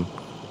time,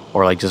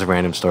 or like just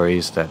random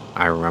stories that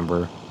I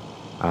remember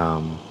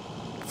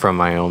from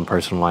my own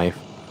personal life.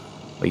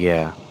 But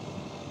yeah.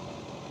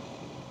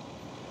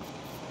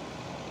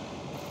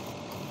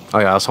 Oh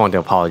yeah, I also want to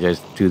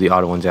apologize to the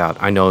Odd Ones Out.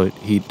 I know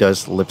he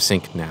does lip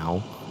sync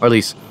now, or at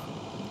least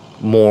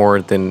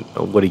more than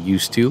what he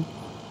used to.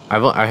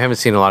 I haven't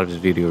seen a lot of his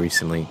video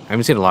recently. I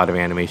haven't seen a lot of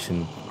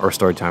animation or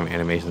storytime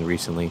animations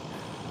recently.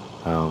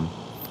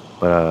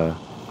 But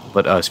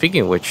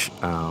speaking of which,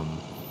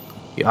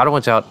 the Odd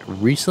Ones Out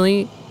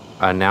recently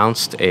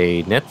announced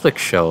a Netflix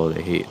show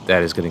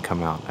that is going to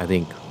come out. I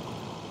think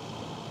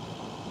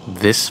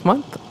this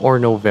month or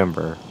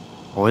November,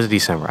 or was it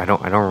December? I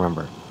don't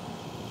remember.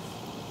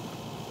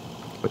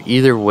 But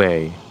either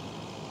way,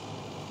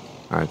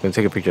 all right, I'm gonna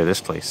take a picture of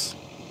this place.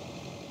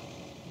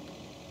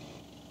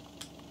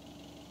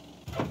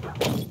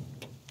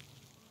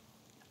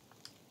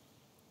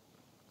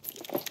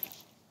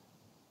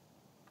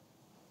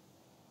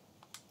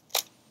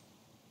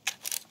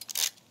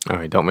 All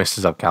right, don't mess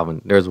this up,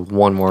 Calvin. There's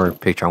one more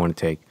picture I want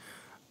to take.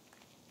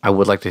 I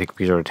would like to take a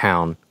picture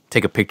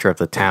of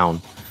the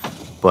town,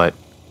 but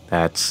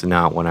that's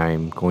not what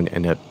I'm going to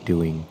end up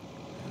doing.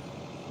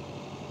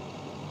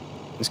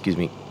 Excuse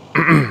me.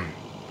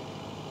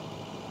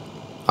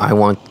 I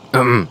want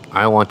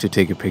to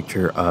take a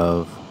picture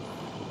of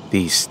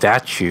the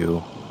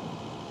statue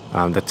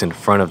that's in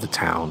front of the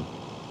town.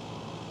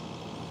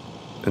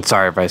 And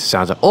sorry if I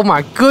sound like, oh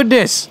my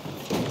goodness!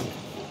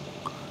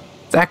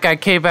 That guy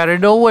came out of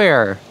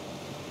nowhere.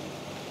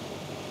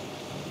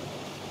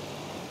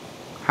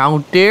 How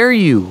dare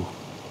you?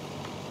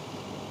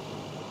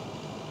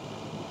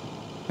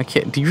 I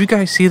can't. Did you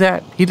guys see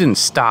that? He didn't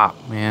stop,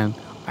 man.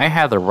 I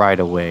had the right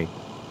of way.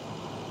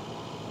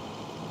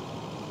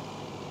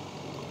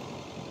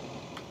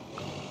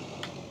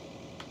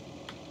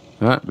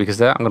 Because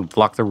of that, I'm going to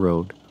block the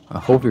road. I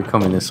hope you're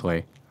coming this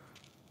way.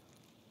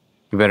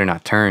 You better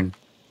not turn.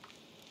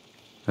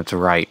 That's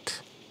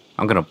right.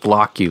 I'm going to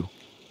block you.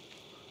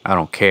 I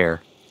don't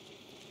care.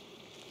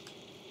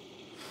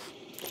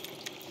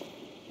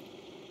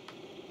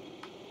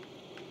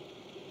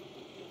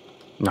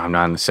 No, I'm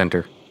not in the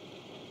center.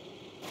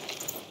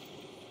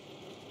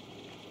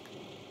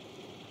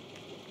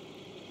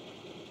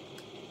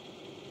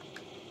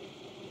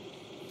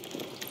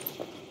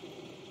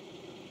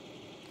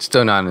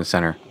 Still not in the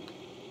center.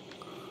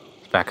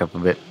 Let's back up a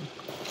bit.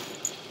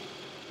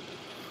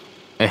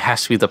 It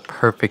has to be the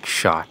perfect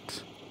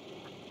shot.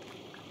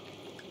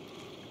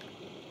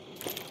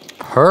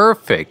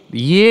 Perfect.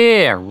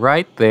 Yeah,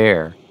 right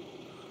there.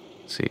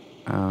 Let's see.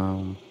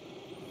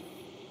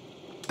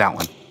 That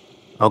one.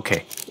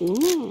 Okay.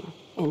 Ooh,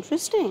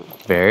 interesting.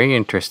 Very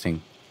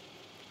interesting.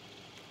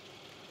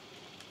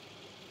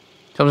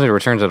 Tells me to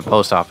return to the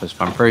post office,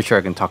 but I'm pretty sure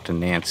I can talk to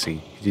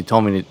Nancy. She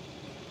told me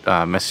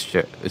to message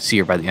her, see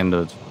her by the end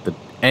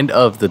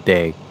of the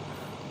day.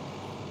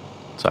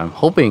 So I'm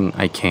hoping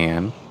I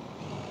can.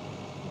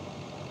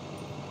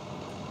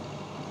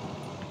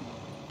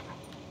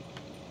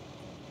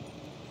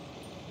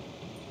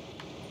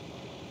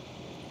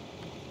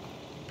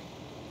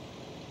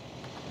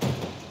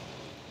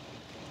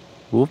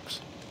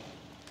 Whoops.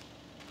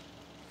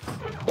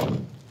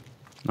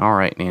 All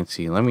right,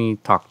 Nancy, let me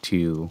talk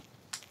to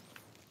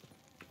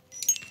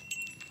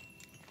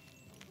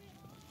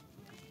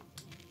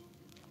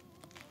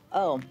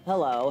Oh,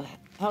 hello.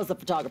 How's the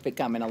photography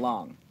coming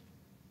along?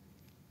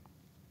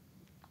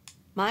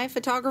 My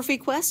photography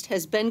quest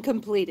has been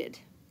completed.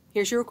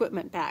 Here's your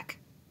equipment back.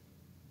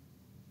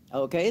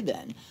 Okay,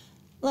 then.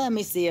 Let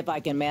me see if I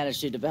can manage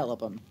to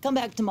develop them. Come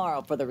back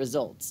tomorrow for the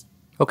results.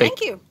 Okay.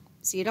 Thank you.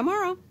 See you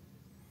tomorrow.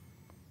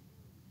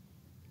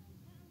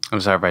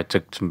 I'm sorry if I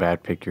took some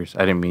bad pictures.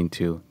 I didn't mean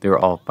to. They were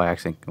all by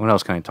accident. What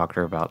else can I talk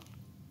to her about?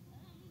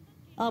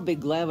 I'll be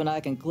glad when I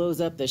can close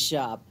up the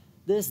shop.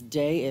 This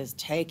day is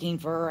taking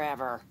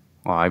forever.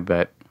 Well, I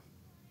bet.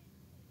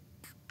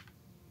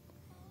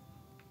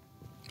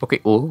 Okay,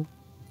 ooh.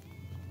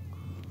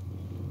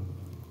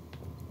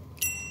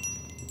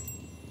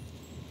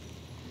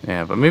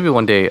 Yeah, but maybe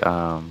one day,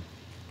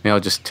 maybe I'll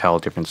just tell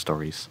different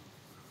stories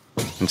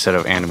instead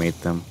of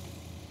animate them.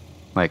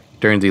 Like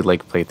during the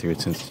lake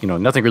playthrough, since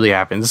nothing really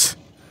happens.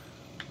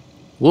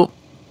 Whoop.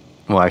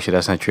 Well, actually,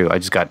 that's not true. I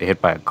just got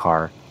hit by a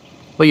car.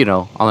 But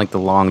on like the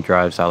long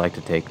drives I like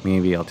to take,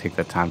 maybe I'll take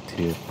the time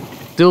to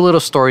do a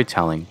little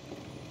storytelling.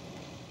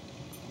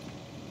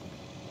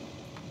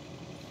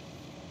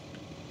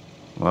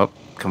 Well,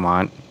 come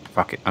on.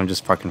 Fuck it. I'm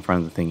just parked in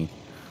front of the thingy.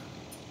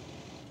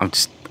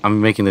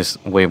 I'm making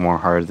this way more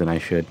hard than I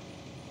should.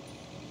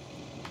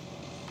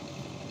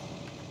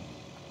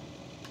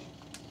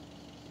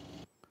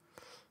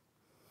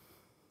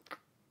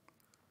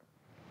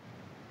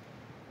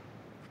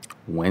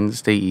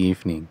 Wednesday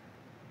evening.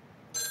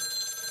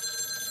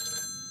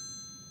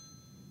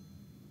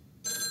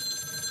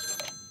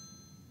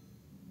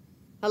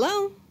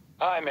 Hello?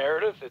 Hi,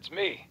 Meredith. It's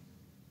me.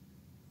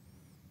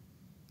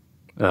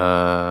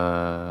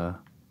 Hi,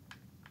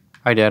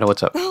 Dad.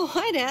 What's up? Oh,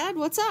 hi, Dad.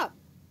 What's up?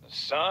 The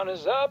sun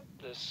is up.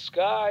 The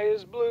sky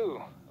is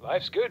blue.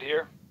 Life's good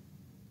here.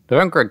 If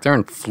I'm correct, they're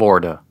in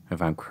Florida,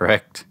 if I'm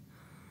correct.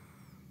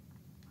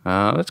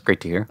 That's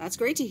great to hear. That's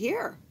great to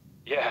hear.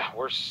 Yeah,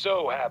 we're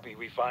so happy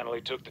we finally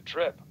took the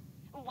trip.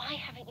 Why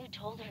haven't you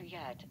told her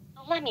yet?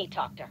 Let me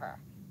talk to her.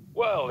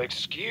 Well,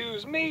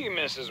 excuse me,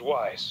 Mrs.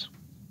 Weiss.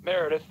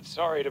 Meredith,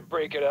 sorry to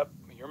break it up.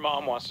 Your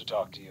mom wants to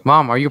talk to you.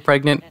 Mom, are you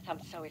pregnant? Meredith,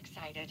 I'm so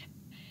excited.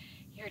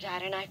 Your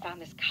dad and I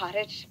found this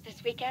cottage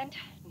this weekend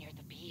near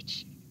the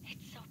beach.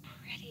 It's so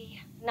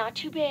pretty. Not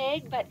too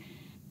big, but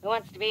who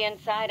wants to be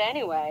inside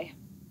anyway?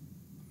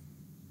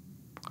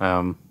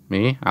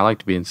 Me? I like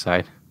to be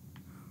inside.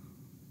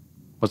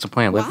 What's the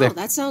plan? Live Wow, there?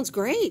 that sounds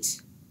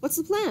great. What's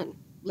the plan?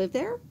 Live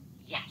there?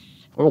 Yes.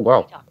 Oh,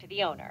 wow. Talk to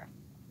the owner.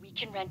 We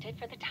can rent it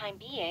for the time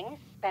being,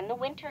 spend the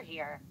winter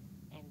here.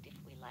 And if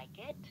we like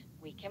it,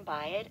 we can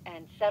buy it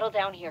and settle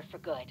down here for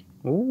good.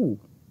 Ooh.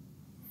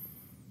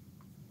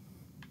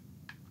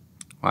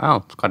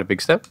 Wow, it's quite a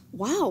big step.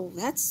 Wow,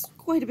 that's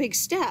quite a big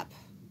step.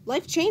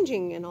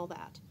 Life-changing and all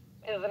that.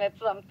 Isn't it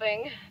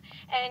something?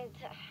 And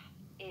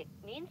it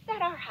means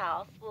that our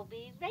house will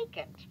be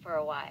vacant for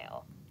a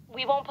while.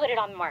 We won't put it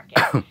on the market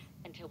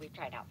until we've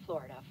tried out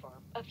Florida for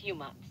a few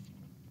months.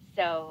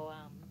 So,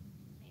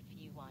 if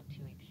you want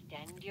to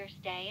extend your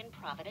stay in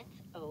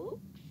Providence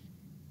Oaks...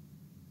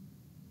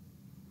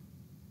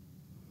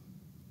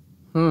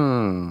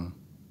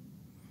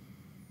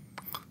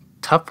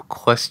 Tough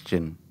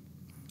question.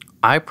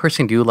 I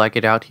personally do like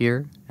it out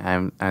here.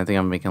 I think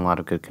I'm making a lot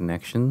of good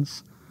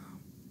connections.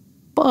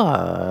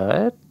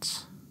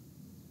 But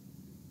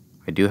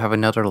I do have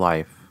another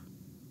life.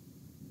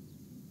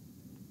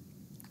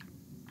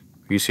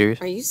 Are you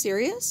serious? Are you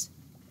serious?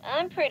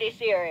 I'm pretty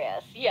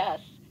serious, yes.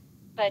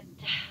 But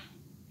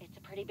it's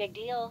a pretty big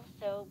deal,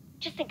 so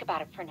just think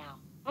about it for now.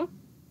 Can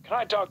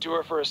I talk to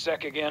her for a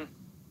sec again?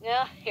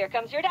 Yeah, here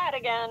comes your dad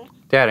again.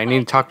 Dad, I need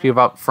to talk to you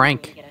about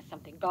Frank. Get us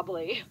something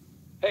bubbly.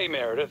 Hey,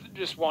 Meredith.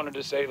 Just wanted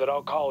to say that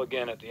I'll call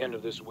again at the end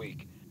of this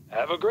week.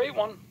 Have a great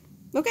one.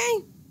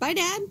 Okay. Bye,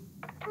 Dad.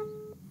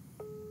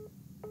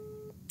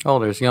 Oh,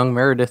 there's young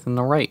Meredith in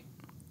the right.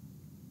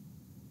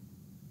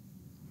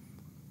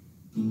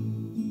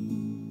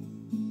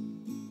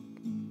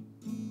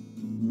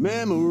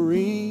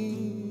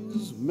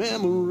 Memories,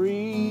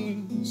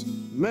 memories,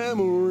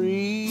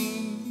 memories.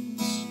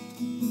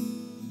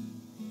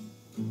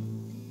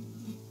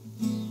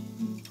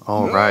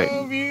 All right.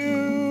 Of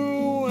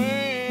you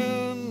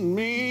and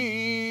me.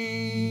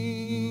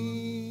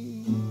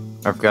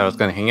 I forgot I was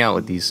going to hang out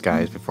with these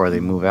guys before they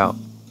move out.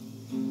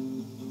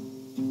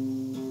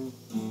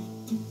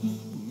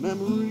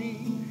 Memories.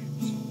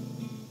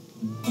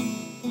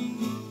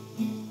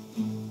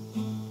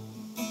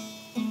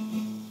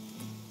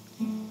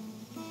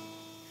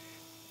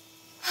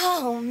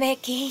 Oh,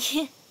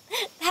 Mickey,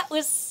 that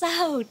was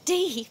so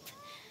deep.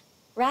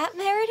 Right,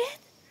 Meredith?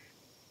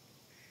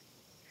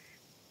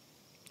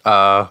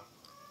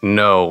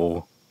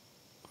 No.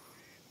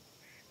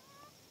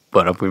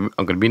 But I'm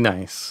gonna be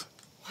nice.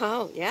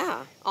 Wow,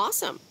 yeah.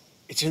 Awesome.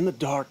 It's in the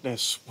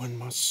darkness when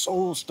my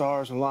soul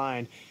stars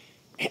align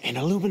and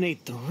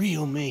illuminate the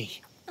real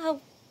me.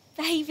 Oh,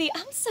 baby,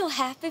 I'm so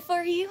happy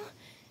for you.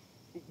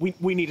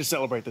 We need to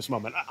celebrate this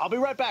moment. I'll be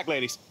right back,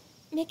 ladies.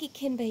 Mickey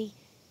can be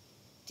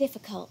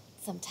difficult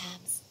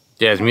sometimes.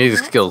 Yeah, his music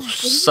That's skills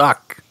like these.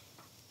 suck.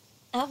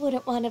 I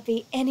wouldn't want to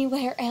be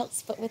anywhere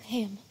else but with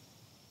him.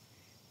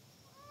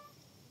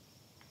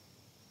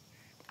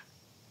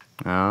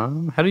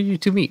 How did you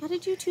two meet? How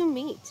did you two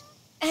meet?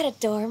 At a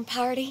dorm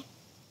party.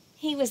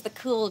 He was the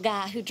cool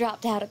guy who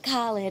dropped out of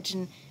college,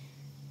 and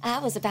I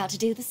was about to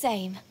do the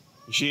same.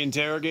 Is she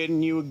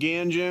interrogating you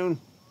again, June?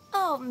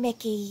 Oh,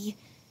 Mickey.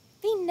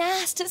 Be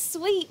nice to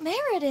sweet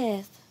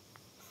Meredith.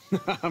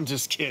 I'm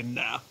just kidding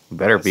now.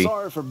 Better be.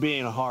 Sorry for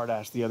being a hard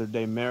ass the other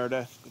day,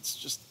 Meredith. It's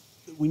just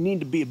that we need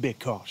to be a bit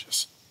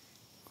cautious.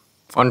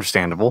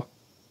 Understandable.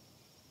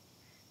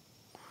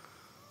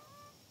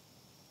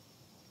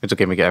 It's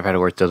okay, Mickey. I've had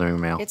worse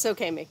delivering mail. It's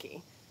okay,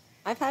 Mickey.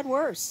 I've had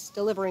worse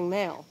delivering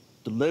mail.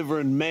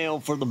 Delivering mail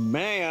for the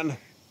man?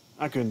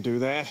 I couldn't do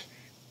that.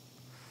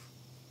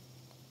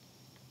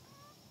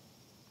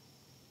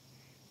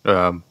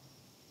 So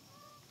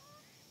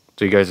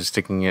you guys are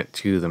sticking it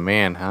to the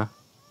man, huh?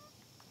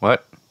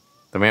 What?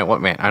 The man?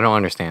 What man? I don't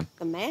understand.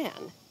 The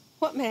man?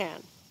 What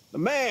man? The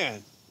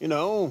man, you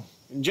know,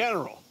 in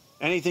general.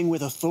 Anything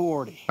with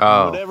authority.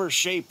 Oh. In whatever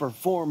shape or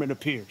form it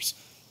appears.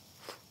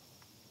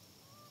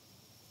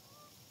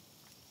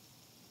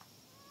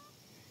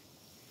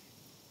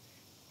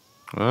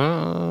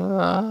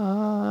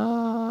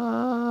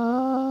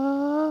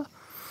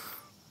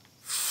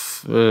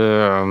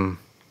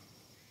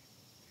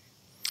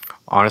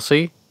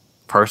 Honestly,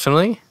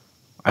 personally,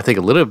 I think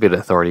a little bit of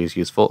authority is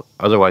useful.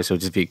 Otherwise, it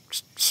would just be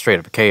straight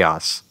up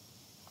chaos.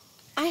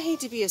 I hate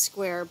to be a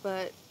square,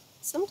 but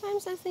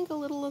sometimes I think a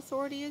little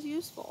authority is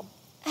useful.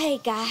 Hey,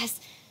 guys.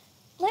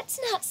 Let's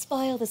not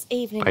spoil this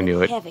evening I knew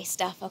with it. heavy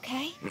stuff,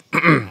 okay?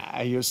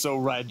 You're so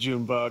right,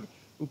 Junebug.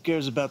 Who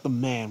cares about the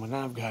man when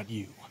I've got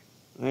you?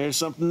 There's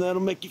something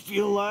that'll make you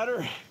feel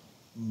lighter.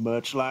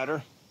 Much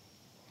lighter.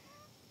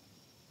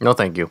 No,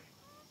 thank you.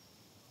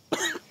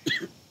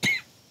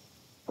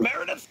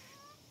 Meredith!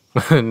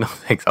 No,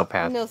 thanks. I'll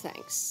pass. No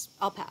thanks.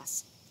 I'll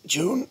pass.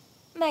 June?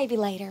 Maybe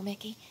later,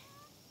 Mickey.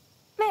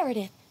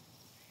 Meredith,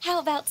 how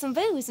about some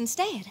booze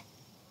instead?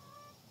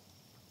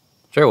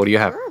 Sure, what do you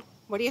have? Sure.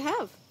 What do you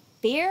have?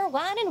 Beer,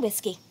 wine, and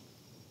whiskey.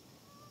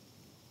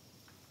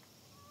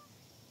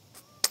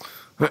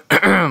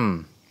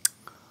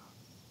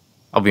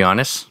 I'll be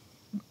honest.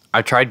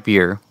 I tried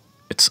beer.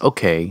 It's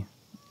okay.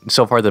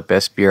 So far, the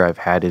best beer I've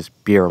had is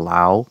Beer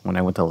Lao when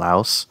I went to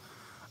Laos.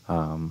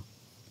 I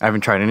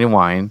haven't tried any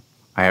wine.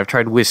 I have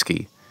tried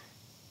whiskey.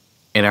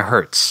 And it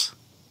hurts.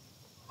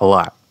 A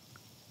lot.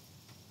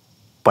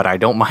 But I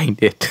don't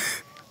mind it.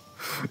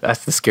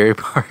 That's the scary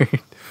part.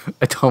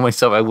 I told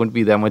myself I wouldn't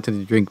be that much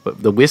into drink,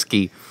 but the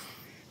whiskey,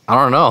 I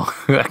don't know.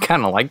 I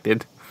kind of liked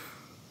it.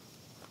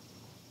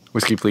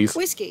 Whiskey, please.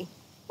 Whiskey.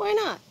 Why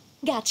not?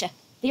 Gotcha.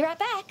 Be right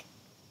back.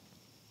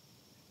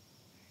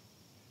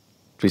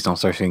 Please don't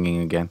start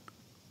singing again.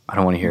 I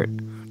don't want to hear it.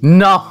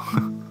 No!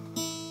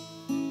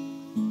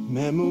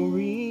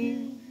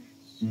 Memories.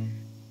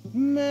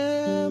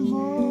 Memories.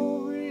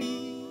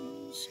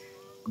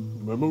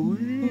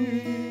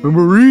 Memories.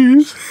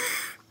 Memories.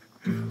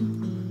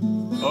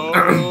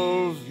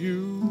 Of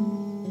you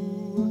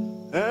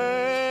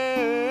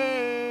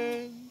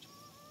and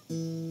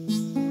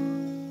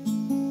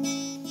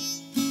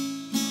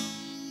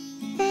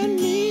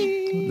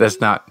me.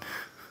 That's not...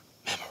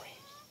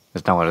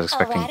 That's not what I was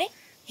expecting. Alrighty,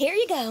 here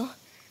you go.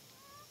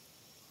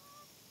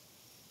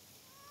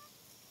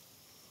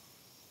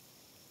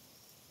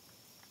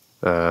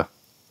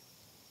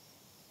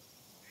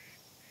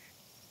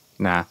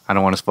 Nah, I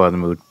don't want to spoil the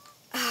mood.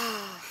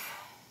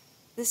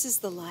 This is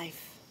the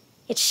life.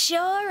 It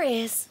sure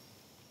is.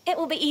 It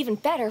will be even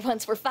better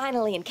once we're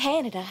finally in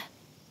Canada.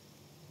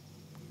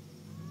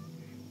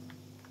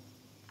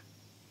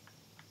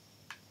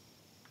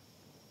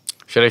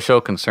 Should I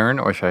show concern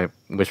or should I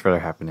wish for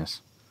their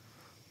happiness?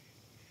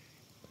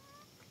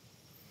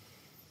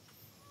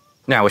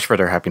 Nah, wish for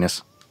their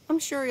happiness. I'm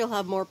sure you'll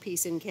have more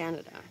peace in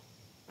Canada.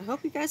 I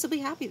hope you guys will be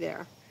happy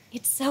there.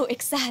 It's so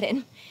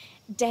exciting.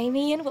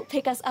 Damien will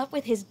pick us up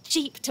with his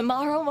Jeep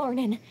tomorrow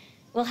morning.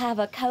 We'll have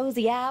a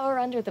cozy hour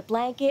under the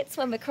blanket,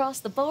 swim across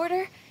the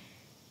border,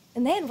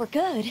 and then we're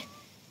good.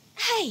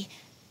 Hey,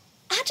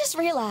 I just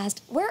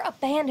realized we're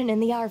abandoning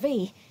the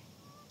RV.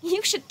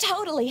 You should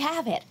totally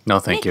have it. No,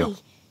 thank you.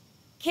 Mickey,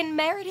 can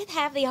Meredith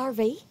have the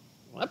RV?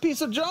 That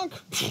piece of junk?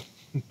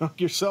 Knock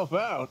yourself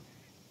out.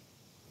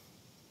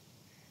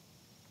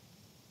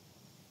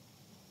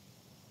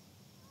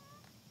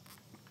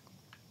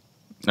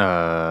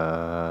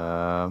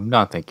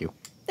 No, thank you.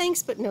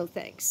 Thanks, but no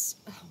thanks.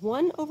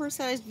 One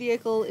oversized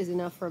vehicle is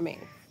enough for me.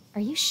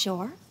 Are you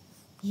sure?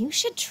 You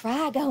should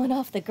try going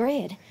off the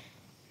grid.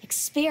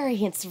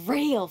 Experience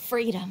real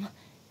freedom.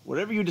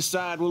 Whatever you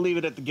decide, we'll leave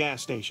it at the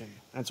gas station.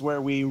 That's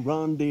where we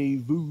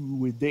rendezvous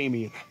with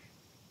Damien.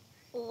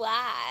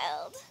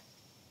 Wild.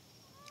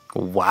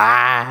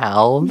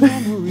 Wild.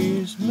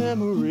 Memories,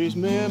 memories,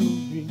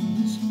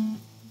 memories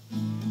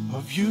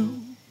of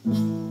you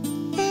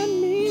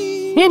and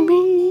me. And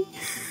me.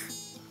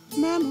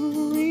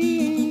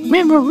 Memories.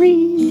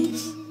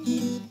 Memories.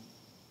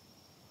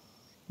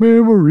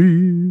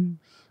 Memories.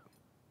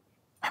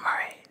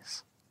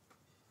 Memories.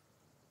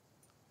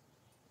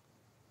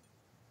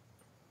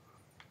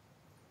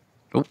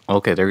 Oh,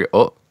 okay, there you go.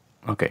 Oh,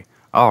 okay.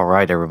 All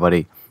right,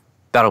 everybody.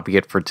 that'll be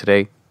it for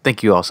today.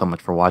 Thank you all so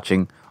much for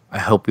watching. I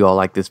hope you all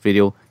like this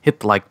video. Hit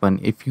the like button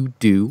if you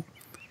do.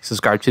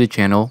 Subscribe to the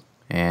channel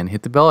and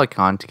hit the bell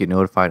icon to get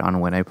notified on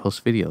when I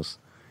post videos.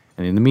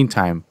 And in the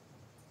meantime,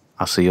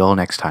 I'll see you all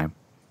next time.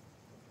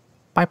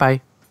 Bye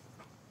bye.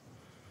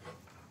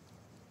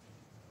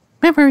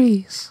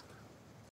 Memories.